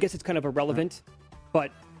impressive? I guess it's kind of irrelevant,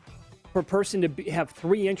 but for a person to have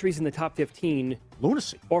 3 entries in the top 15,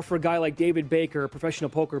 lunacy. Or for a guy like David Baker, a professional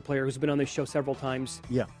poker player who's been on this show several times,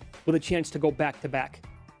 with a chance to go back to back.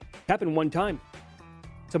 Happened one time.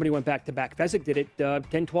 Somebody went back to back. Fezzik did it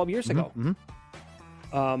 10, 12 years ago.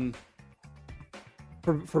 Mm-hmm.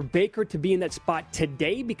 For Baker to be in that spot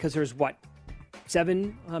today, because there's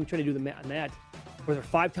 7? I'm trying to do the math on that. Were there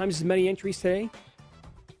 5 times as many entries today?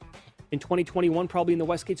 In 2021, probably in the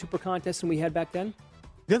Westgate Super Contest than we had back then.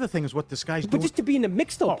 The other thing is what this guy's doing. But just to be in the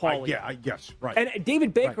mix, though, Paulie. Yes, right. And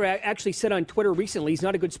David Baker actually said on Twitter recently he's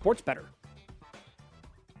not a good sports bettor.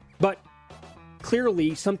 But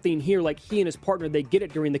clearly something here, like he and his partner, they get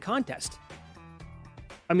it during the contest.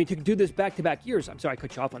 I mean, to do this back-to-back years, I'm sorry I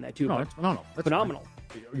cut you off on that, too. No, that's phenomenal.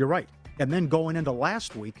 Fine. You're right. And then going into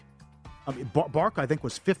last week, Barca, I think,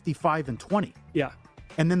 was 55-20. Yeah.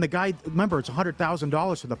 And then the guy, remember, it's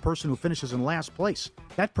 $100,000 for the person who finishes in last place.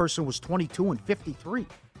 That person was 22-53.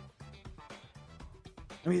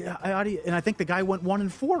 I mean, and I think the guy went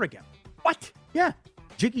 1-4 again. What? Yeah.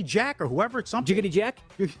 Jiggy Jack or whoever it's something. Jiggity Jack?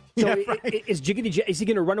 Yeah, so right. Is Jiggity Jack, is he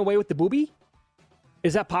going to run away with the booby?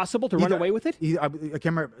 Is that possible to run away with it? I can't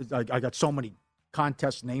remember. I got so many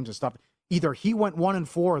contest names and stuff. Either he went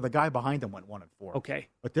 1-4 or the guy behind him went 1-4. Okay.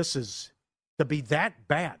 But this is, to be that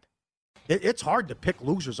bad. It's hard to pick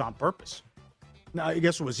losers on purpose. Now, I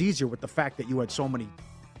guess it was easier with the fact that you had so many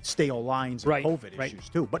stale lines and COVID issues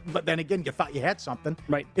too. But then again, you thought you had something.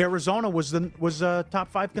 Right. Arizona was top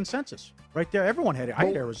 5 consensus right there. Everyone had it. I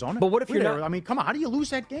had Arizona. But what if you're not? I mean, come on. How do you lose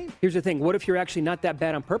that game? Here's the thing. What if you're actually not that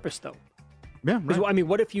bad on purpose, though? Yeah. Right. I mean,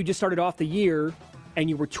 what if you just started off the year and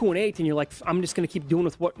you were 2-8, and you're like, I'm just going to keep doing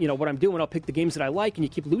with what I'm doing. I'll pick the games that I like, and you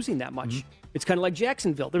keep losing that much. Mm-hmm. It's kind of like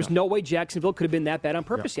Jacksonville. There's no way Jacksonville could have been that bad on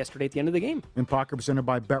purpose yesterday at the end of the game. In Pocket presented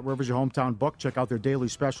by Bet Rivers, your hometown book. Check out their daily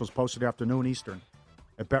specials posted afternoon Eastern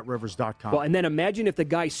at betrivers.com. Well, and then imagine if the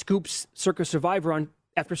guy scoops Circa Survivor on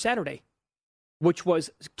after Saturday, which was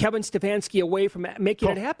Kevin Stefanski away from making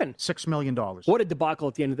it happen. $6 million. What a debacle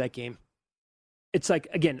at the end of that game. It's like,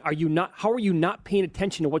 again, how are you not paying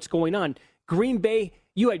attention to what's going on? Green Bay,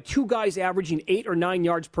 you had 2 guys averaging 8 or 9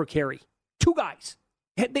 yards per carry. 2 guys.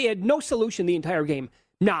 They had no solution the entire game.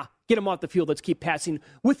 Nah, get him off the field. Let's keep passing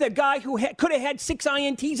with a guy who could have had 6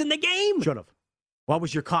 INTs in the game. Should have. What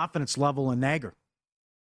was your confidence level in Nager?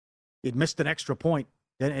 He'd missed an extra point,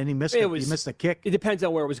 and he missed he missed a kick. It depends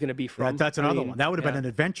on where it was going to be from. That's another one. That would have been an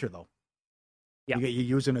adventure, though. Yeah. You're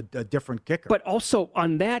using a different kicker. But also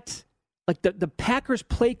on that, like the Packers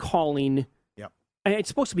play calling, and it's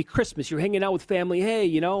supposed to be Christmas. You're hanging out with family.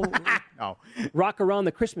 Hey, no. Rock around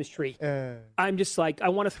the Christmas tree. I'm just like, I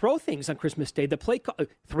want to throw things on Christmas Day. The play call,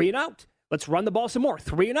 3 and out. Let's run the ball some more.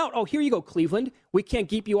 3 and out. Oh, here you go, Cleveland. We can't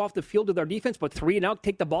keep you off the field with our defense, but 3 and out,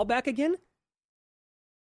 take the ball back again?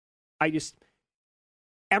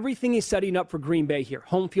 Everything is setting up for Green Bay here.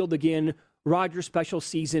 Home field again, Rodgers special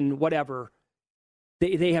season, whatever.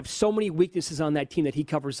 They have so many weaknesses on that team that he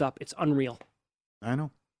covers up. It's unreal. I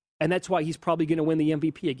know. And that's why he's probably going to win the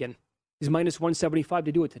MVP again. He's minus 175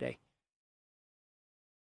 to do it today.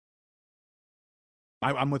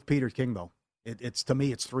 I'm with Peter King, though. It's to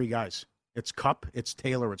me, it's 3 guys. It's Kupp, it's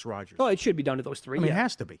Taylor, it's Rodgers. Oh, it should be down to those 3. I mean, it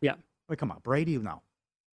has to be. Yeah. Wait, come on, Brady, no.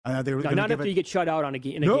 Not after you get shut out in a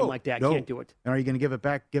game like that. Can't do it. And are you going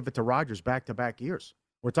to give it to Rodgers back-to-back years?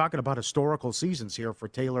 We're talking about historical seasons here for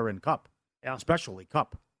Taylor and Kupp, especially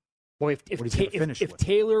Kupp. Boy, if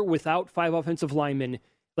Taylor without 5 offensive linemen,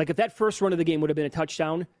 like if that first run of the game would have been a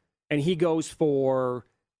touchdown, and he goes for,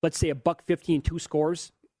 let's say, $115, 2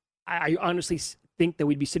 scores, I honestly think that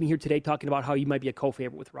we'd be sitting here today talking about how he might be a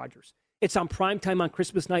co-favorite with Rodgers. It's on primetime on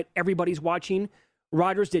Christmas night. Everybody's watching.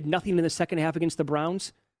 Rodgers did nothing in the second half against the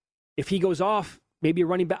Browns. If he goes off, maybe a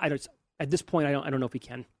running back. At this point, I don't know if he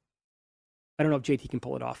can. I don't know if JT can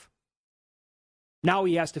pull it off. Now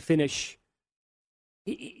he has to finish.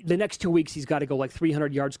 The next 2 weeks, he's got to go like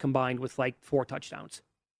 300 yards combined with like 4 touchdowns.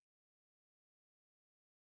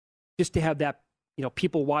 Just to have that,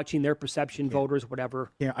 people watching, their perception, voters,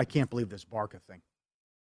 whatever. Yeah, I can't believe this Barca thing.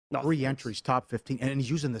 No, 3 entries, top 15, and he's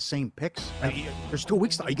using the same picks. There's 2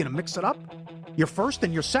 weeks now. Are you going to mix it up? Your first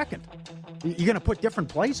and your second. You're going to put different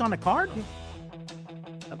plays on the card?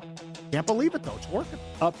 Can't believe it, though. It's working.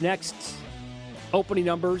 Up next, opening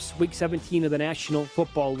numbers, Week 17 of the National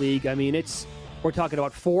Football League. I mean, we're talking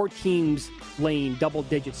about 4 teams laying double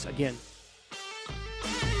digits again.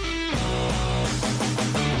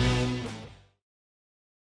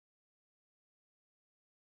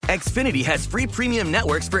 Xfinity has free premium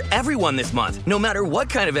networks for everyone this month, no matter what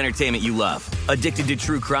kind of entertainment you love. Addicted to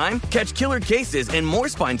true crime? Catch killer cases and more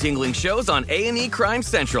spine-tingling shows on A&E Crime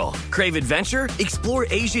Central. Crave adventure? Explore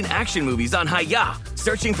Asian action movies on Hi-Ya.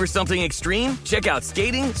 Searching for something extreme? Check out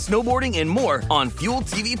skating, snowboarding, and more on Fuel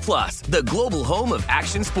TV Plus, the global home of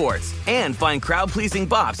action sports. And find crowd-pleasing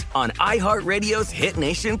bops on iHeartRadio's Hit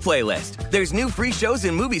Nation playlist. There's new free shows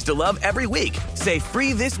and movies to love every week. Say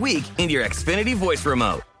free this week in your Xfinity voice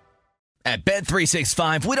remote. At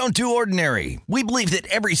Bet365, we don't do ordinary. We believe that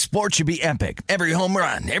every sport should be epic. Every home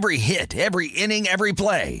run, every hit, every inning, every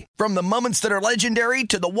play. From the moments that are legendary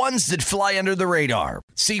to the ones that fly under the radar.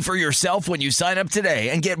 See for yourself when you sign up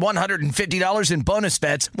today and get $150 in bonus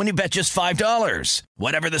bets when you bet just $5.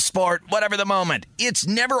 Whatever the sport, whatever the moment, it's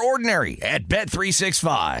never ordinary at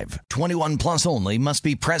Bet365. 21 plus only. Must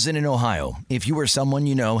be present in Ohio. If you or someone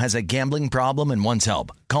you know has a gambling problem and wants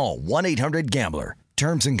help, call 1-800-GAMBLER.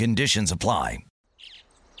 Terms and conditions apply.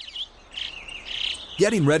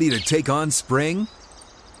 Getting ready to take on spring?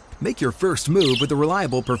 Make your first move with the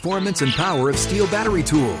reliable performance and power of Steel battery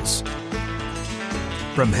tools.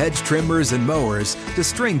 From hedge trimmers and mowers to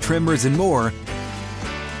string trimmers and more,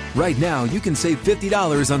 right now you can save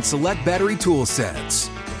 $50 on select battery tool sets.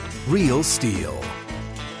 Real Steel.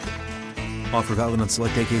 Offer valid on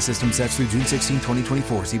select AK system sets through June 16,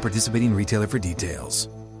 2024. See participating retailer for details.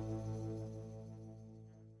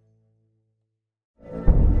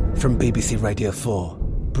 From BBC Radio 4,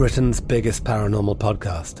 Britain's biggest paranormal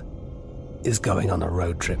podcast is going on a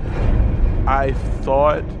road trip. I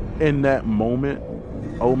thought in that moment,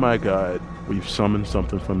 oh my God, we've summoned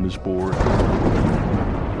something from this board.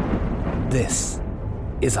 This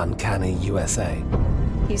is Uncanny USA.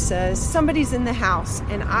 He says, somebody's in the house,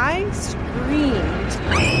 and I screamed.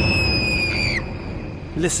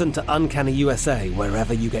 Listen to Uncanny USA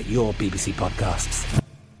wherever you get your BBC podcasts,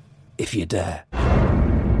 if you dare.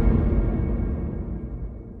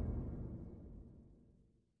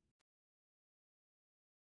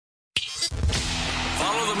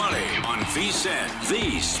 Follow the money on VSiN,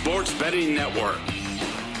 the Sports Betting Network.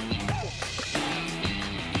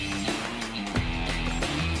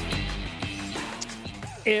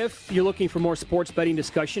 If you're looking for more sports betting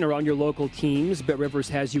discussion around your local teams, BetRivers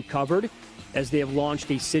has you covered, as they have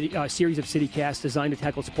launched a series of CityCasts designed to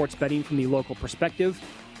tackle sports betting from the local perspective.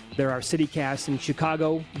 There are CityCasts in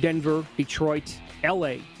Chicago, Denver, Detroit,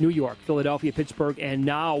 LA, New York, Philadelphia, Pittsburgh, and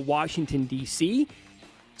now Washington, D.C.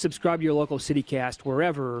 Subscribe to your local CityCast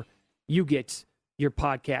wherever you get your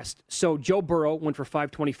podcast. So Joe Burrow went for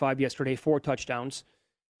 525 yesterday, 4 touchdowns,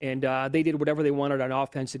 and they did whatever they wanted on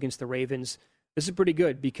offense against the Ravens. This is pretty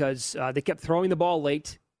good because they kept throwing the ball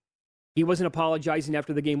late. He wasn't apologizing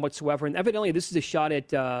after the game whatsoever. And evidently, this is a shot at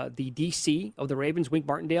the DC of the Ravens, Wink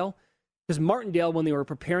Martindale. Because Martindale, when they were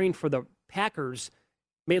preparing for the Packers,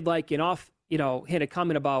 made like an had a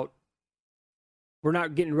comment about, we're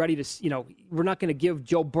not getting ready to, we're not going to give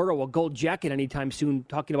Joe Burrow a gold jacket anytime soon,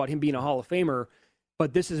 talking about him being a Hall of Famer.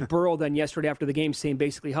 But this is Burrow then yesterday after the game saying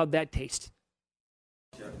basically, how'd that taste?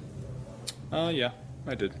 Yeah,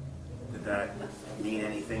 I did. Did that mean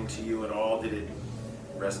anything to you at all? Did it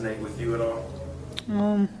resonate with you at all?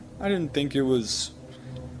 I didn't think it was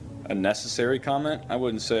a necessary comment. I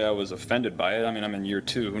wouldn't say I was offended by it. I mean, I'm in year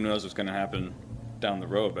 2. Who knows what's going to happen down the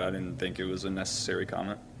road, but I didn't think it was a necessary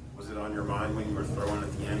comment. Was it on your mind when you were throwing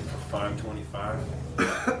at the end for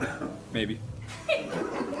 525? Maybe.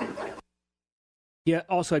 Yeah,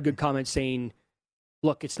 also had good comments saying,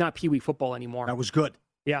 look, it's not Pee Wee football anymore. That was good.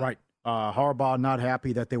 Yeah. Right. Harbaugh not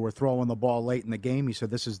happy that they were throwing the ball late in the game. He said,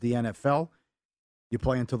 this is the NFL. You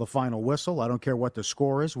play until the final whistle. I don't care what the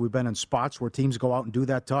score is. We've been in spots where teams go out and do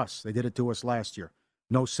that to us. They did it to us last year.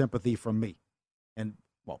 No sympathy from me. And,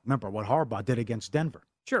 well, remember what Harbaugh did against Denver.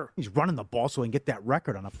 Sure. He's running the ball so he can get that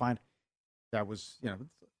record on a fine. That was,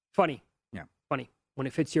 funny. Yeah. Funny. When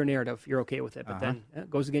it fits your narrative, you're okay with it. But then it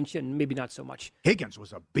goes against you, and maybe not so much. Higgins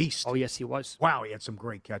was a beast. Oh, yes, he was. Wow, he had some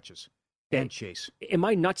great catches. And Chase. Am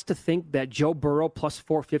I nuts to think that Joe Burrow plus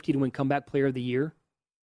 450 to win Comeback Player of the Year?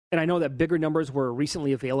 And I know that bigger numbers were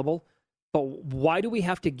recently available, but why do we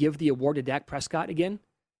have to give the award to Dak Prescott again?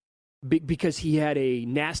 Because he had a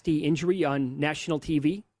nasty injury on national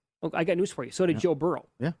TV? Oh, I got news for you. So did Joe Burrow.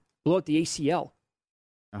 Yeah. Blew out the ACL.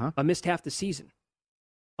 I missed half the season.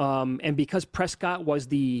 And because Prescott was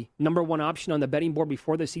the number one option on the betting board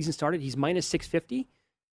before the season started, he's minus 650.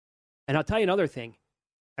 And I'll tell you another thing.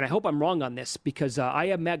 And I hope I'm wrong on this because I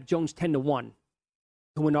have Mac Jones 10-1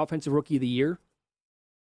 to win Offensive Rookie of the Year.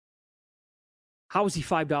 How is he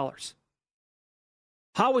 $5?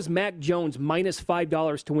 How is Mac Jones minus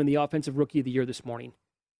 $5 to win the Offensive Rookie of the Year this morning?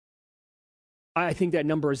 I think that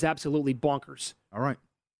number is absolutely bonkers. All right.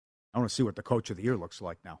 I want to see what the Coach of the Year looks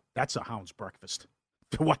like now. That's a hound's breakfast.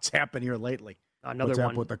 What's happened here lately? Another What's one.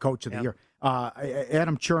 happened with the Coach of the Year?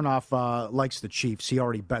 Adam Chernoff likes the Chiefs. He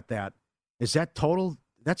already bet that. Is that total?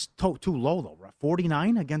 That's too low, though, right?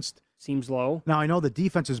 49 against? Seems low. Now, I know the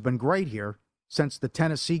defense has been great here since the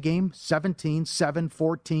Tennessee game. 17, 7,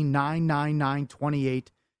 14, 9, 9, 9,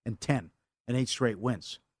 28, and 10. And 8 straight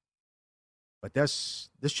wins. But this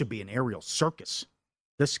should be an aerial circus,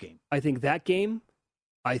 this game. I think that game.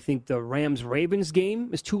 I think the Rams-Ravens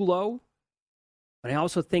game is too low. And I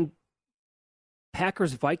also think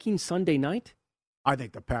Packers-Vikings Sunday night. I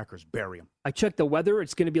think the Packers bury them. I checked the weather.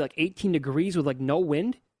 It's going to be like 18 degrees with like no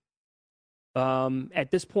wind.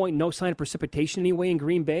 At this point, no sign of precipitation anyway in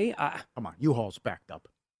Green Bay. Come on, U-Haul's backed up.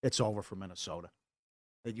 It's over for Minnesota.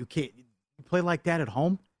 You can't play like that at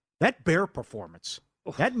home. That Bear performance,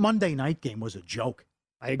 that Monday night game was a joke.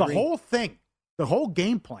 I agree. The whole thing, the whole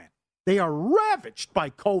game plan, they are ravaged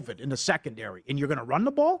by COVID in the secondary. And you're going to run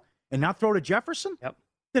the ball and not throw to Jefferson? Yep.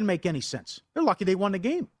 Didn't make any sense. They're lucky they won the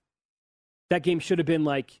game. That game should have been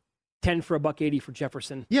like 10 for $180 for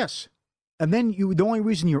Jefferson. Yes. And then the only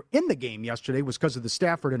reason you're in the game yesterday was because of the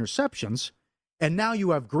Stafford interceptions. And now you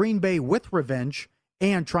have Green Bay with revenge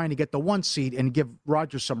and trying to get the 1 seed and give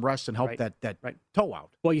Rodgers some rest and help that toe out.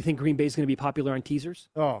 Well, you think Green Bay is going to be popular on teasers?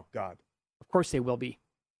 Oh, God. Of course they will be.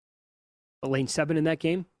 But lane 7 in that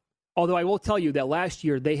game? Although I will tell you that last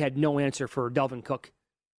year they had no answer for Dalvin Cook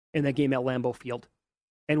in that game at Lambeau Field.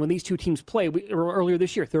 And when these two teams play, earlier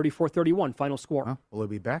this year, 34-31, final score. Huh? Will he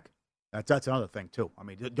be back? That's another thing, too. I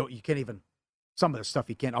mean, you can't even, some of the stuff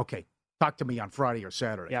you can't, okay, talk to me on Friday or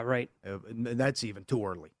Saturday. Yeah, right. And that's even too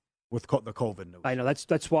early with the COVID news. I know.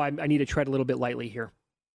 That's why I need to tread a little bit lightly here.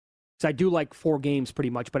 Because I do like 4 games pretty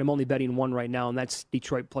much, but I'm only betting one right now, and that's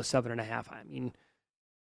Detroit plus 7.5. I mean,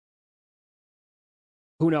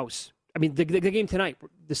 who knows? I mean, the game tonight,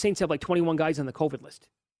 the Saints have like 21 guys on the COVID list.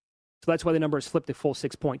 So that's why the number is flipped to full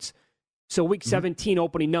 6 points. So week 17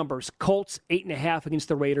 opening numbers. Colts, 8.5 against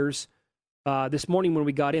the Raiders. This morning when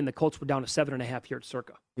we got in, the Colts were down to 7.5 here at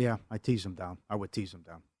Circa. Yeah, I tease them down. I would tease them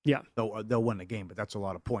down. Yeah. They'll win the game, but that's a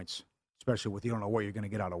lot of points, especially with you don't know where you're going to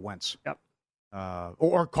get out of Wentz. Yep.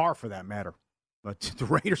 Or Carr, for that matter. But the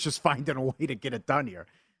Raiders just finding a way to get it done here.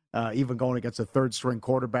 Even going against a third-string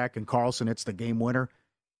quarterback, and Carlson hits the game winner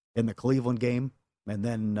in the Cleveland game. And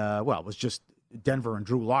then, it was just Denver and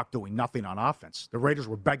Drew Lock doing nothing on offense. The Raiders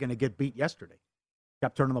were begging to get beat yesterday.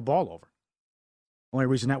 Kept turning the ball over. Only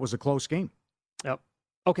reason that was a close game. Yep.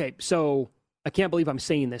 Okay, so I can't believe I'm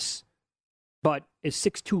saying this, but is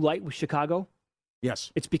 6 too light with Chicago? Yes.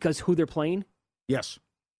 It's because who they're playing? Yes.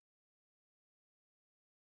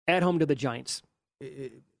 At home to the Giants.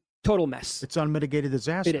 Total mess. It's unmitigated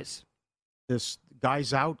disaster. It is. This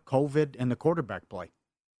guy's out, COVID, and the quarterback play.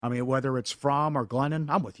 I mean, whether it's Fromm or Glennon,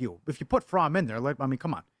 I'm with you. If you put Fromm in there,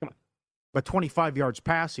 come on. But 25 yards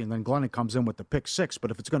passing, then Glennon comes in with the pick 6. But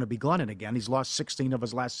if it's going to be Glennon again, he's lost 16 of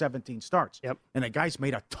his last 17 starts. Yep. And the guy's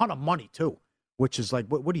made a ton of money, too, which is like,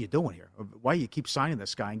 what are you doing here? Why do you keep signing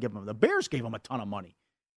this guy and giving him? The Bears gave him a ton of money.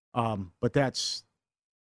 But that's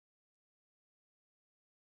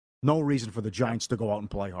no reason for the Giants to go out and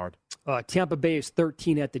play hard. Tampa Bay is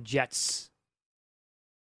 13 at the Jets.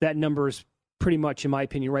 That number is pretty much, in my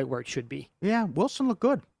opinion, right where it should be. Yeah, Wilson looked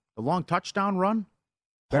good. The long touchdown run.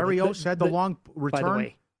 Barrios had the long return. By the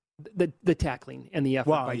way, the tackling and the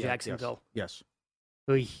effort by Jacksonville. Yes.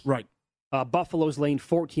 Right. Buffalo's laying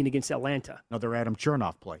 14 against Atlanta. Another Adam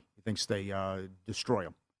Chernoff play. He thinks they destroy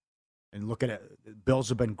him. And look at it. Bills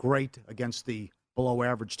have been great against the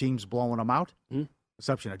below-average teams, blowing them out. Mm-hmm.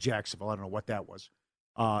 Exception of Jacksonville. I don't know what that was.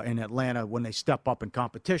 In Atlanta, when they step up in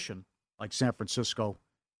competition, like San Francisco,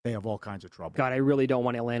 they have all kinds of trouble. God, I really don't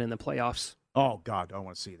want Atlanta in the playoffs. Oh, God, I don't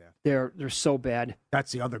want to see that. They're so bad.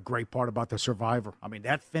 That's the other great part about the Survivor. I mean,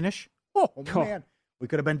 that finish, man. We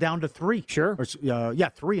could have been down to 3. Sure. Or,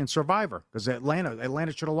 3 in Survivor, because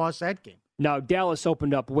Atlanta should have lost that game. Now, Dallas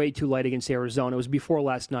opened up way too light against Arizona. It was before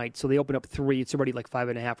last night, so they opened up 3. It's already like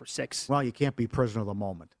 5.5 or 6. Well, you can't be prisoner of the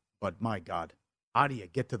moment. But, my God, how do you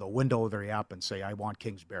get to the window of their app and say, I want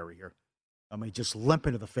Kingsbury here? I mean, just limp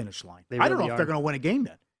into the finish line. I don't know if they're going to win a game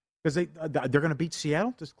then. Because they're going to beat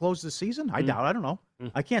Seattle to close the season? I doubt. I don't know.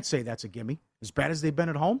 I can't say that's a gimme. As bad as they've been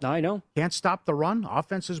at home. I know. Can't stop the run.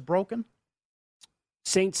 Offense is broken.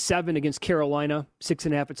 Saints 7 against Carolina.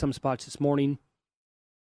 6.5 at some spots this morning.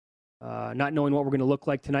 Not knowing what we're going to look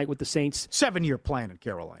like tonight with the Saints. 7-year plan in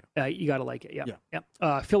Carolina. You got to like it.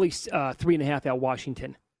 Yeah. Phillies 3.5 at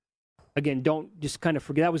Washington. Again, don't just kind of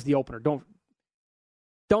forget. That was the opener. Don't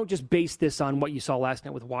just base this on what you saw last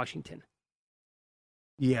night with Washington.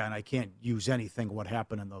 Yeah, and I can't use anything what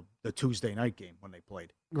happened in the Tuesday night game when they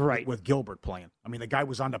played. Right. With Gilbert playing. I mean, the guy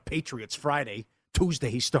was on the Patriots Friday.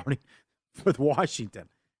 Tuesday, he's starting with Washington.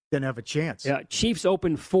 Didn't have a chance. Yeah, Chiefs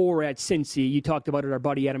open 4 at Cincy. You talked about it. Our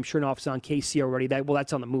buddy Adam Chernoff's on KC already.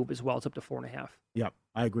 That's on the move as well. It's up to 4.5. Yep,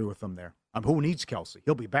 I agree with them there. Who needs Kelsey?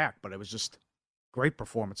 He'll be back, but it was just great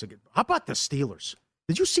performance again. How about the Steelers?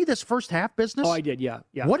 Did you see this first half business? Oh, I did, yeah.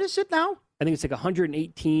 What is it now? I think it's like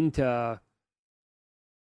 118 to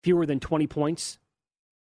fewer than 20 points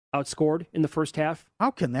outscored in the first half. How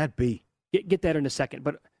can that be? Get that in a second.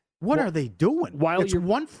 But what are they doing? It's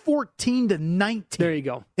 114 to 19. There you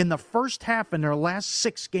go. In the first half in their last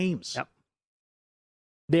 6 games. Yep.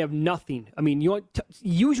 They have nothing. I mean,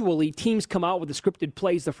 usually teams come out with the scripted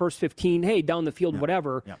plays the first 15, hey, down the field,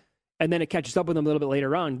 whatever, and then it catches up with them a little bit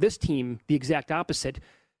later on. This team, the exact opposite.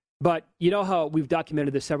 But you know how we've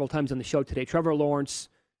documented this several times on the show today. Trevor Lawrence,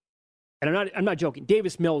 and I'm not joking,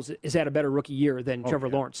 Davis Mills has had a better rookie year than Trevor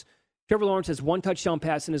Lawrence. Trevor Lawrence has 1 touchdown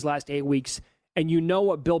pass in his last 8 weeks, and you know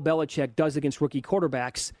what Bill Belichick does against rookie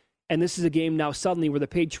quarterbacks. And this is a game now suddenly where the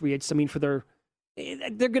Patriots, they're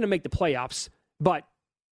going to make the playoffs, but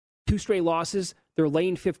 2 straight losses, they're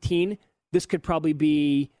laying 15. This could probably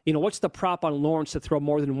be, what's the prop on Lawrence to throw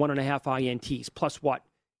more than 1.5 INTs? Plus what?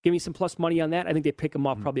 Give me some plus money on that. I think they pick him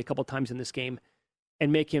off probably a couple times in this game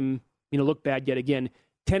and make him, look bad yet again.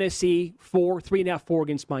 Tennessee, 3.5, 4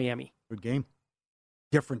 against Miami. Good game.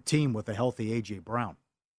 Different team with a healthy A.J. Brown.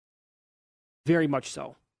 Very much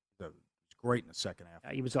so. great in the second half.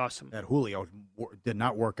 Yeah, he was awesome. That Julio did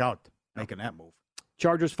not work out making that move.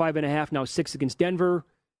 Chargers 5.5, now 6 against Denver.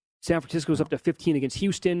 San Francisco's up to 15 against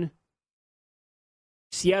Houston.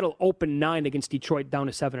 Seattle opened 9 against Detroit, down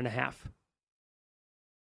to 7.5.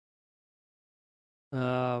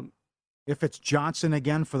 If it's Johnson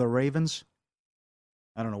again for the Ravens,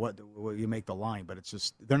 I don't know what you make the line, but it's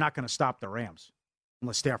just they're not going to stop the Rams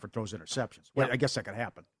unless Stafford throws interceptions. Well, I guess that could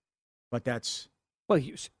happen, but that's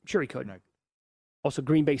sure he could. Also,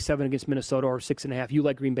 Green Bay 7 against Minnesota, or 6.5. You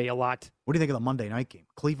like Green Bay a lot. What do you think of the Monday night game?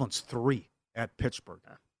 Cleveland's 3 at Pittsburgh.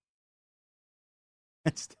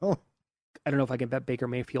 It's still. I don't know if I can bet Baker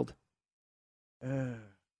Mayfield. Can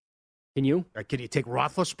you? Can you take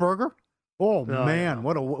Roethlisberger? Oh man, yeah.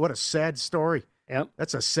 what a sad story. Yep.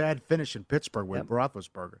 That's a sad finish in Pittsburgh with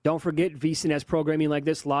Roethlisberger. Don't forget, VSiN has programming like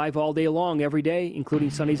this live all day long, every day, including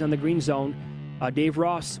Sundays on the Green Zone. Dave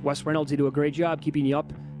Ross, Wes Reynolds, they do a great job keeping you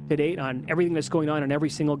up to date on everything that's going on every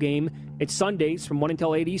single game. It's Sundays from 1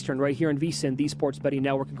 until 8 Eastern right here on VSiN, the Sports Betting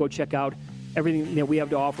Network. And go check out everything that we have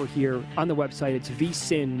to offer here on the website. It's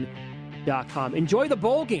vsin.com. Enjoy the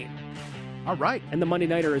bowl game. All right. And the Monday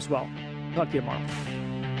Nighter as well. Talk to you tomorrow.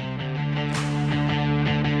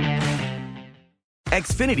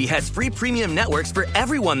 Xfinity has free premium networks for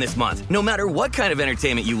everyone this month, no matter what kind of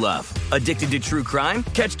entertainment you love. Addicted to true crime?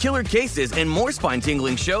 Catch killer cases and more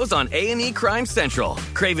spine-tingling shows on A&E Crime Central.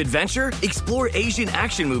 Crave adventure? Explore Asian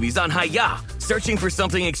action movies on Hi-YAH. Searching for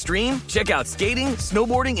something extreme? Check out skating,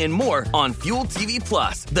 snowboarding, and more on Fuel TV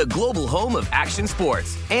Plus, the global home of action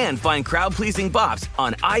sports. And find crowd-pleasing bops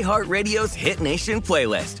on iHeartRadio's Hit Nation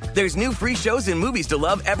playlist. There's new free shows and movies to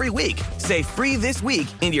love every week. Say free this week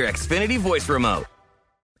in your Xfinity voice remote.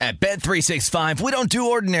 At Bet365, we don't do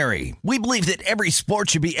ordinary. We believe that every sport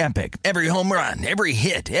should be epic. Every home run, every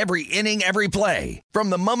hit, every inning, every play. From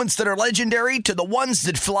the moments that are legendary to the ones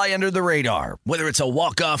that fly under the radar. Whether it's a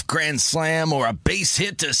walk-off grand slam or a base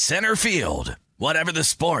hit to center field. Whatever the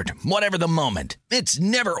sport, whatever the moment. It's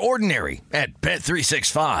never ordinary at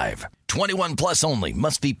Bet365. 21 plus only.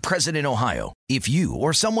 Must be present in Ohio. If you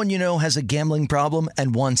or someone you know has a gambling problem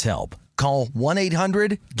and wants help, call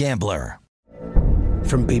 1-800-GAMBLER.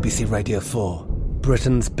 From BBC Radio 4,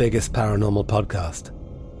 Britain's biggest paranormal podcast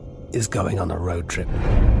is going on a road trip.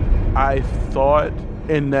 I thought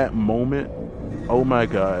in that moment, oh my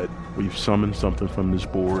God, we've summoned something from this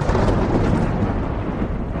board.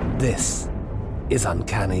 This is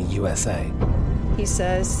Uncanny USA. He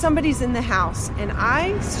says, somebody's in the house, and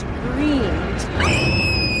I screamed.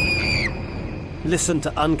 Listen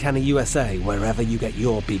to Uncanny USA wherever you get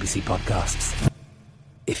your BBC podcasts,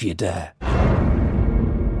 if you dare.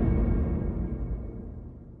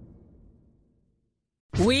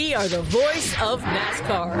 We are the voice of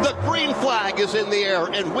NASCAR. The green flag is in the air,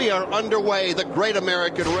 and we are underway. The Great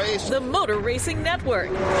American Race. The Motor Racing Network.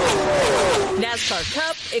 NASCAR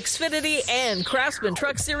Cup, Xfinity, and Craftsman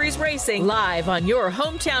Truck Series Racing live on your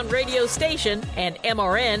hometown radio station and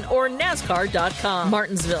MRN or NASCAR.com.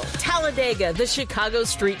 Martinsville, Talladega, the Chicago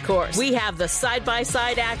Street Course. We have the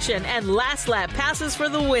side-by-side action and last lap passes for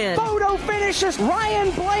the win. Photo finishes.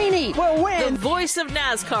 Ryan Blaney will win. The voice of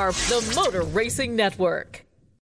NASCAR, the Motor Racing Network.